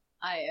you?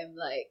 I am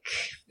like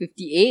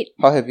 58.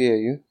 How heavy are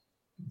you?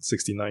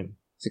 69.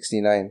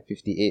 69,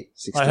 58,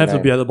 69. I have to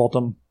be at the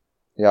bottom.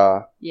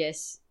 Yeah.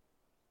 Yes.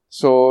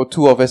 So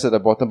 2 of us at the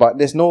bottom, but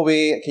there's no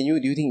way. Do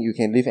you think you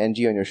can lift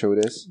Angie on your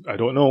shoulders? I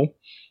don't know.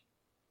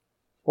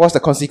 What's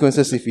the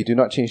consequences if we do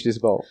not change this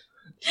bulb?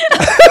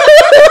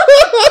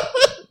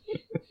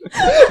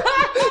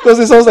 Because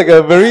it sounds like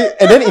a very...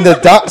 And then in the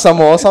dark some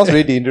more, sounds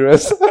very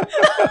dangerous.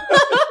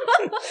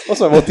 What's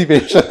my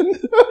motivation?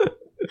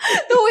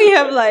 No, we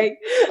have like,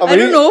 I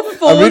don't know,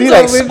 phones. I'm really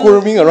like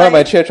squirming around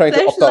my chair trying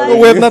to opt out. No,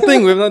 we have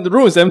nothing. The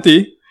room is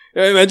empty.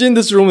 Imagine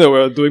this room that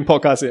we're doing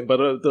podcasts in, but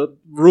the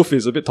roof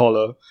is a bit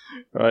taller.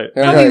 Right?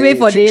 How do we wait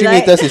for 3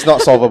 daylight? meters is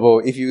not solvable.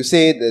 If you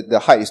say that the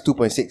height is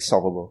 2.6,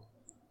 solvable.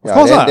 Yeah, of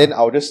course then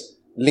I'll just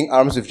link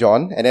arms with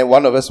John, and then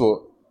one of us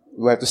will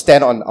have to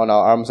stand on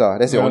our arms.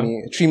 That's the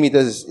only... 3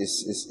 meters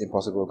is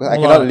impossible. Because I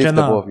cannot lift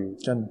the both of you.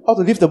 How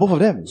to lift the both of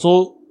them?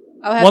 So...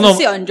 I'll have to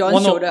sit on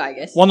John's shoulder, I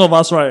guess. One of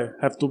us, right,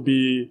 have to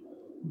be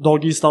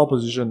doggy style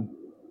position.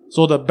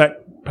 So the back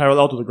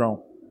parallel to the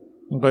ground.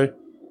 Okay?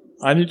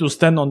 I need to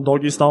stand on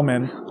doggy style,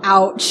 man.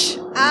 Ouch.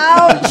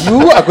 Ouch.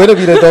 You are going to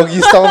be the doggy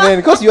style, man,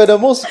 because you are the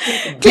most...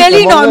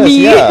 Clearly not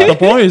me. Yeah. The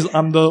point is,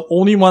 I'm the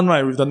only one,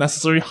 right, with the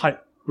necessary height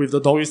with the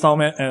doggy style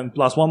mat and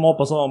plus one more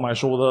person on my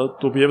shoulder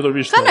to be able to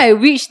reach Can't I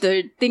reach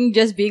the thing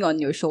just being on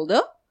your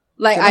shoulder?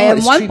 Like I am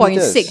it's 3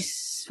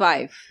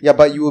 1.65. Yeah,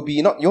 but you will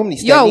be not. You're only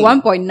You're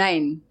standing.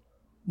 1.9.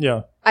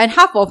 Yeah. And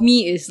half of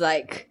me is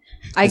like,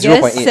 I It's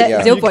guess 0.8,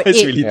 yeah. 0.8. You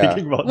guys really Yeah.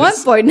 thinking about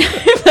this? 1.9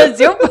 plus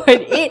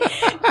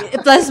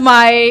 0.8 plus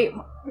my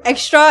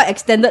extra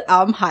extended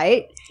arm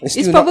height. It's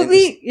still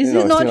probably- is no,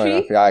 it it's not still three?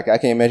 enough. Yeah, I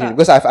can imagine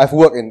because I've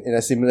worked in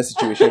a similar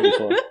situation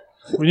before.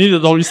 We need a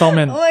doggy style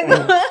man. Oh my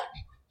god.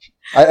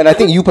 And I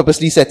think you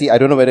purposely set it. I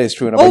don't know whether it's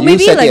true or not. Oh, but you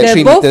maybe set like it at they're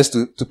 3 both- meters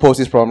to pose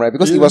this problem, right?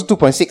 Because it was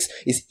 2.6.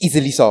 It's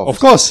easily solved. Of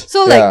course.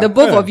 So Yeah. like the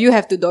both Yeah. of you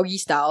have to doggy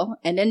style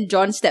and then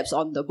John steps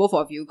on the both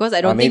of you because I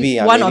don't maybe,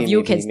 think one of maybe,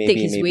 you can maybe, take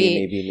his maybe,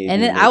 weight maybe,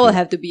 and then I will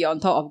have to be on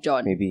top of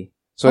John. Maybe.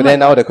 So Oh my then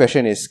now the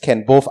question is,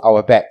 can both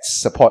our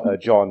backs support a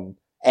John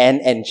and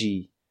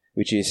NG,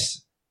 which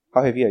is,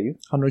 how heavy are you?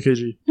 100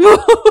 kg.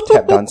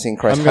 Tap dancing,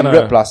 Christ. I'm gonna-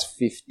 100 plus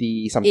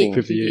 50 something.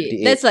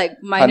 58. That's like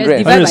minus 100.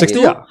 divided by 160,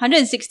 2. yeah.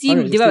 160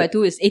 160. divided by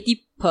 2 is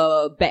 80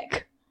 per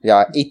back.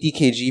 Yeah, 80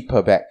 kg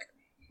per back.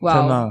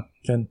 Wow.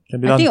 Can be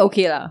I done. think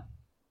okay lah.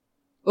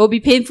 It will be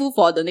painful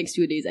for the next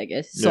few days, I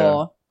guess. So,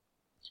 Yeah.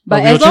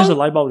 but we'll as change the long,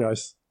 light bulb,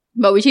 guys.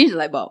 but we change the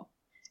light bulb,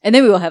 and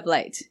then we will have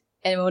light,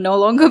 and we will no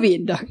longer be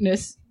in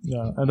darkness.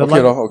 Yeah. And the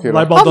Okay lor, okay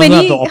light lor. bulb How doesn't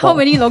have many the how op-out.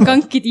 many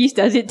longkang kitties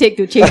does it take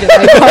to change the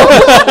light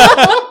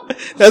bulb?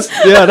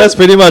 That's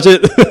pretty much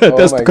it.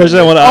 That's my the question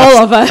I want to ask.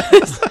 All of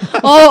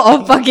us, all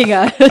of fucking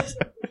us.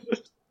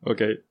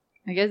 Okay.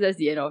 I guess that's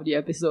the end of the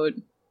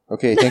episode.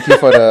 Okay, thank you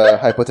for the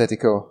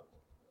hypothetical.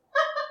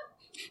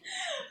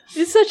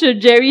 It's such a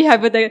Jerry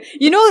hypothetical.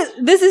 You know,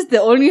 this is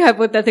the only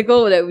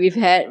hypothetical that we've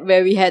had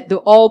where we had to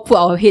all put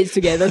our heads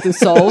together to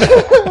solve.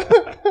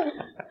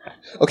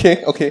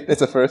 Okay,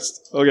 that's a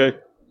first. Okay.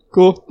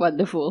 Cool.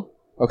 Wonderful.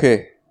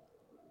 Okay,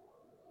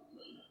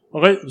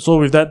 Okay, so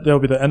with that, that'll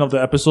be the end of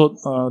the episode.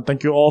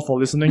 Thank you all for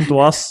listening to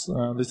us,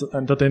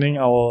 entertaining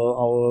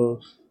our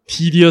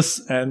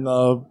tedious and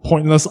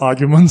pointless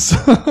arguments.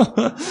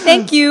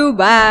 Thank you.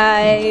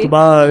 Bye.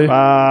 Goodbye. Bye.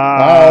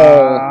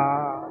 Bye.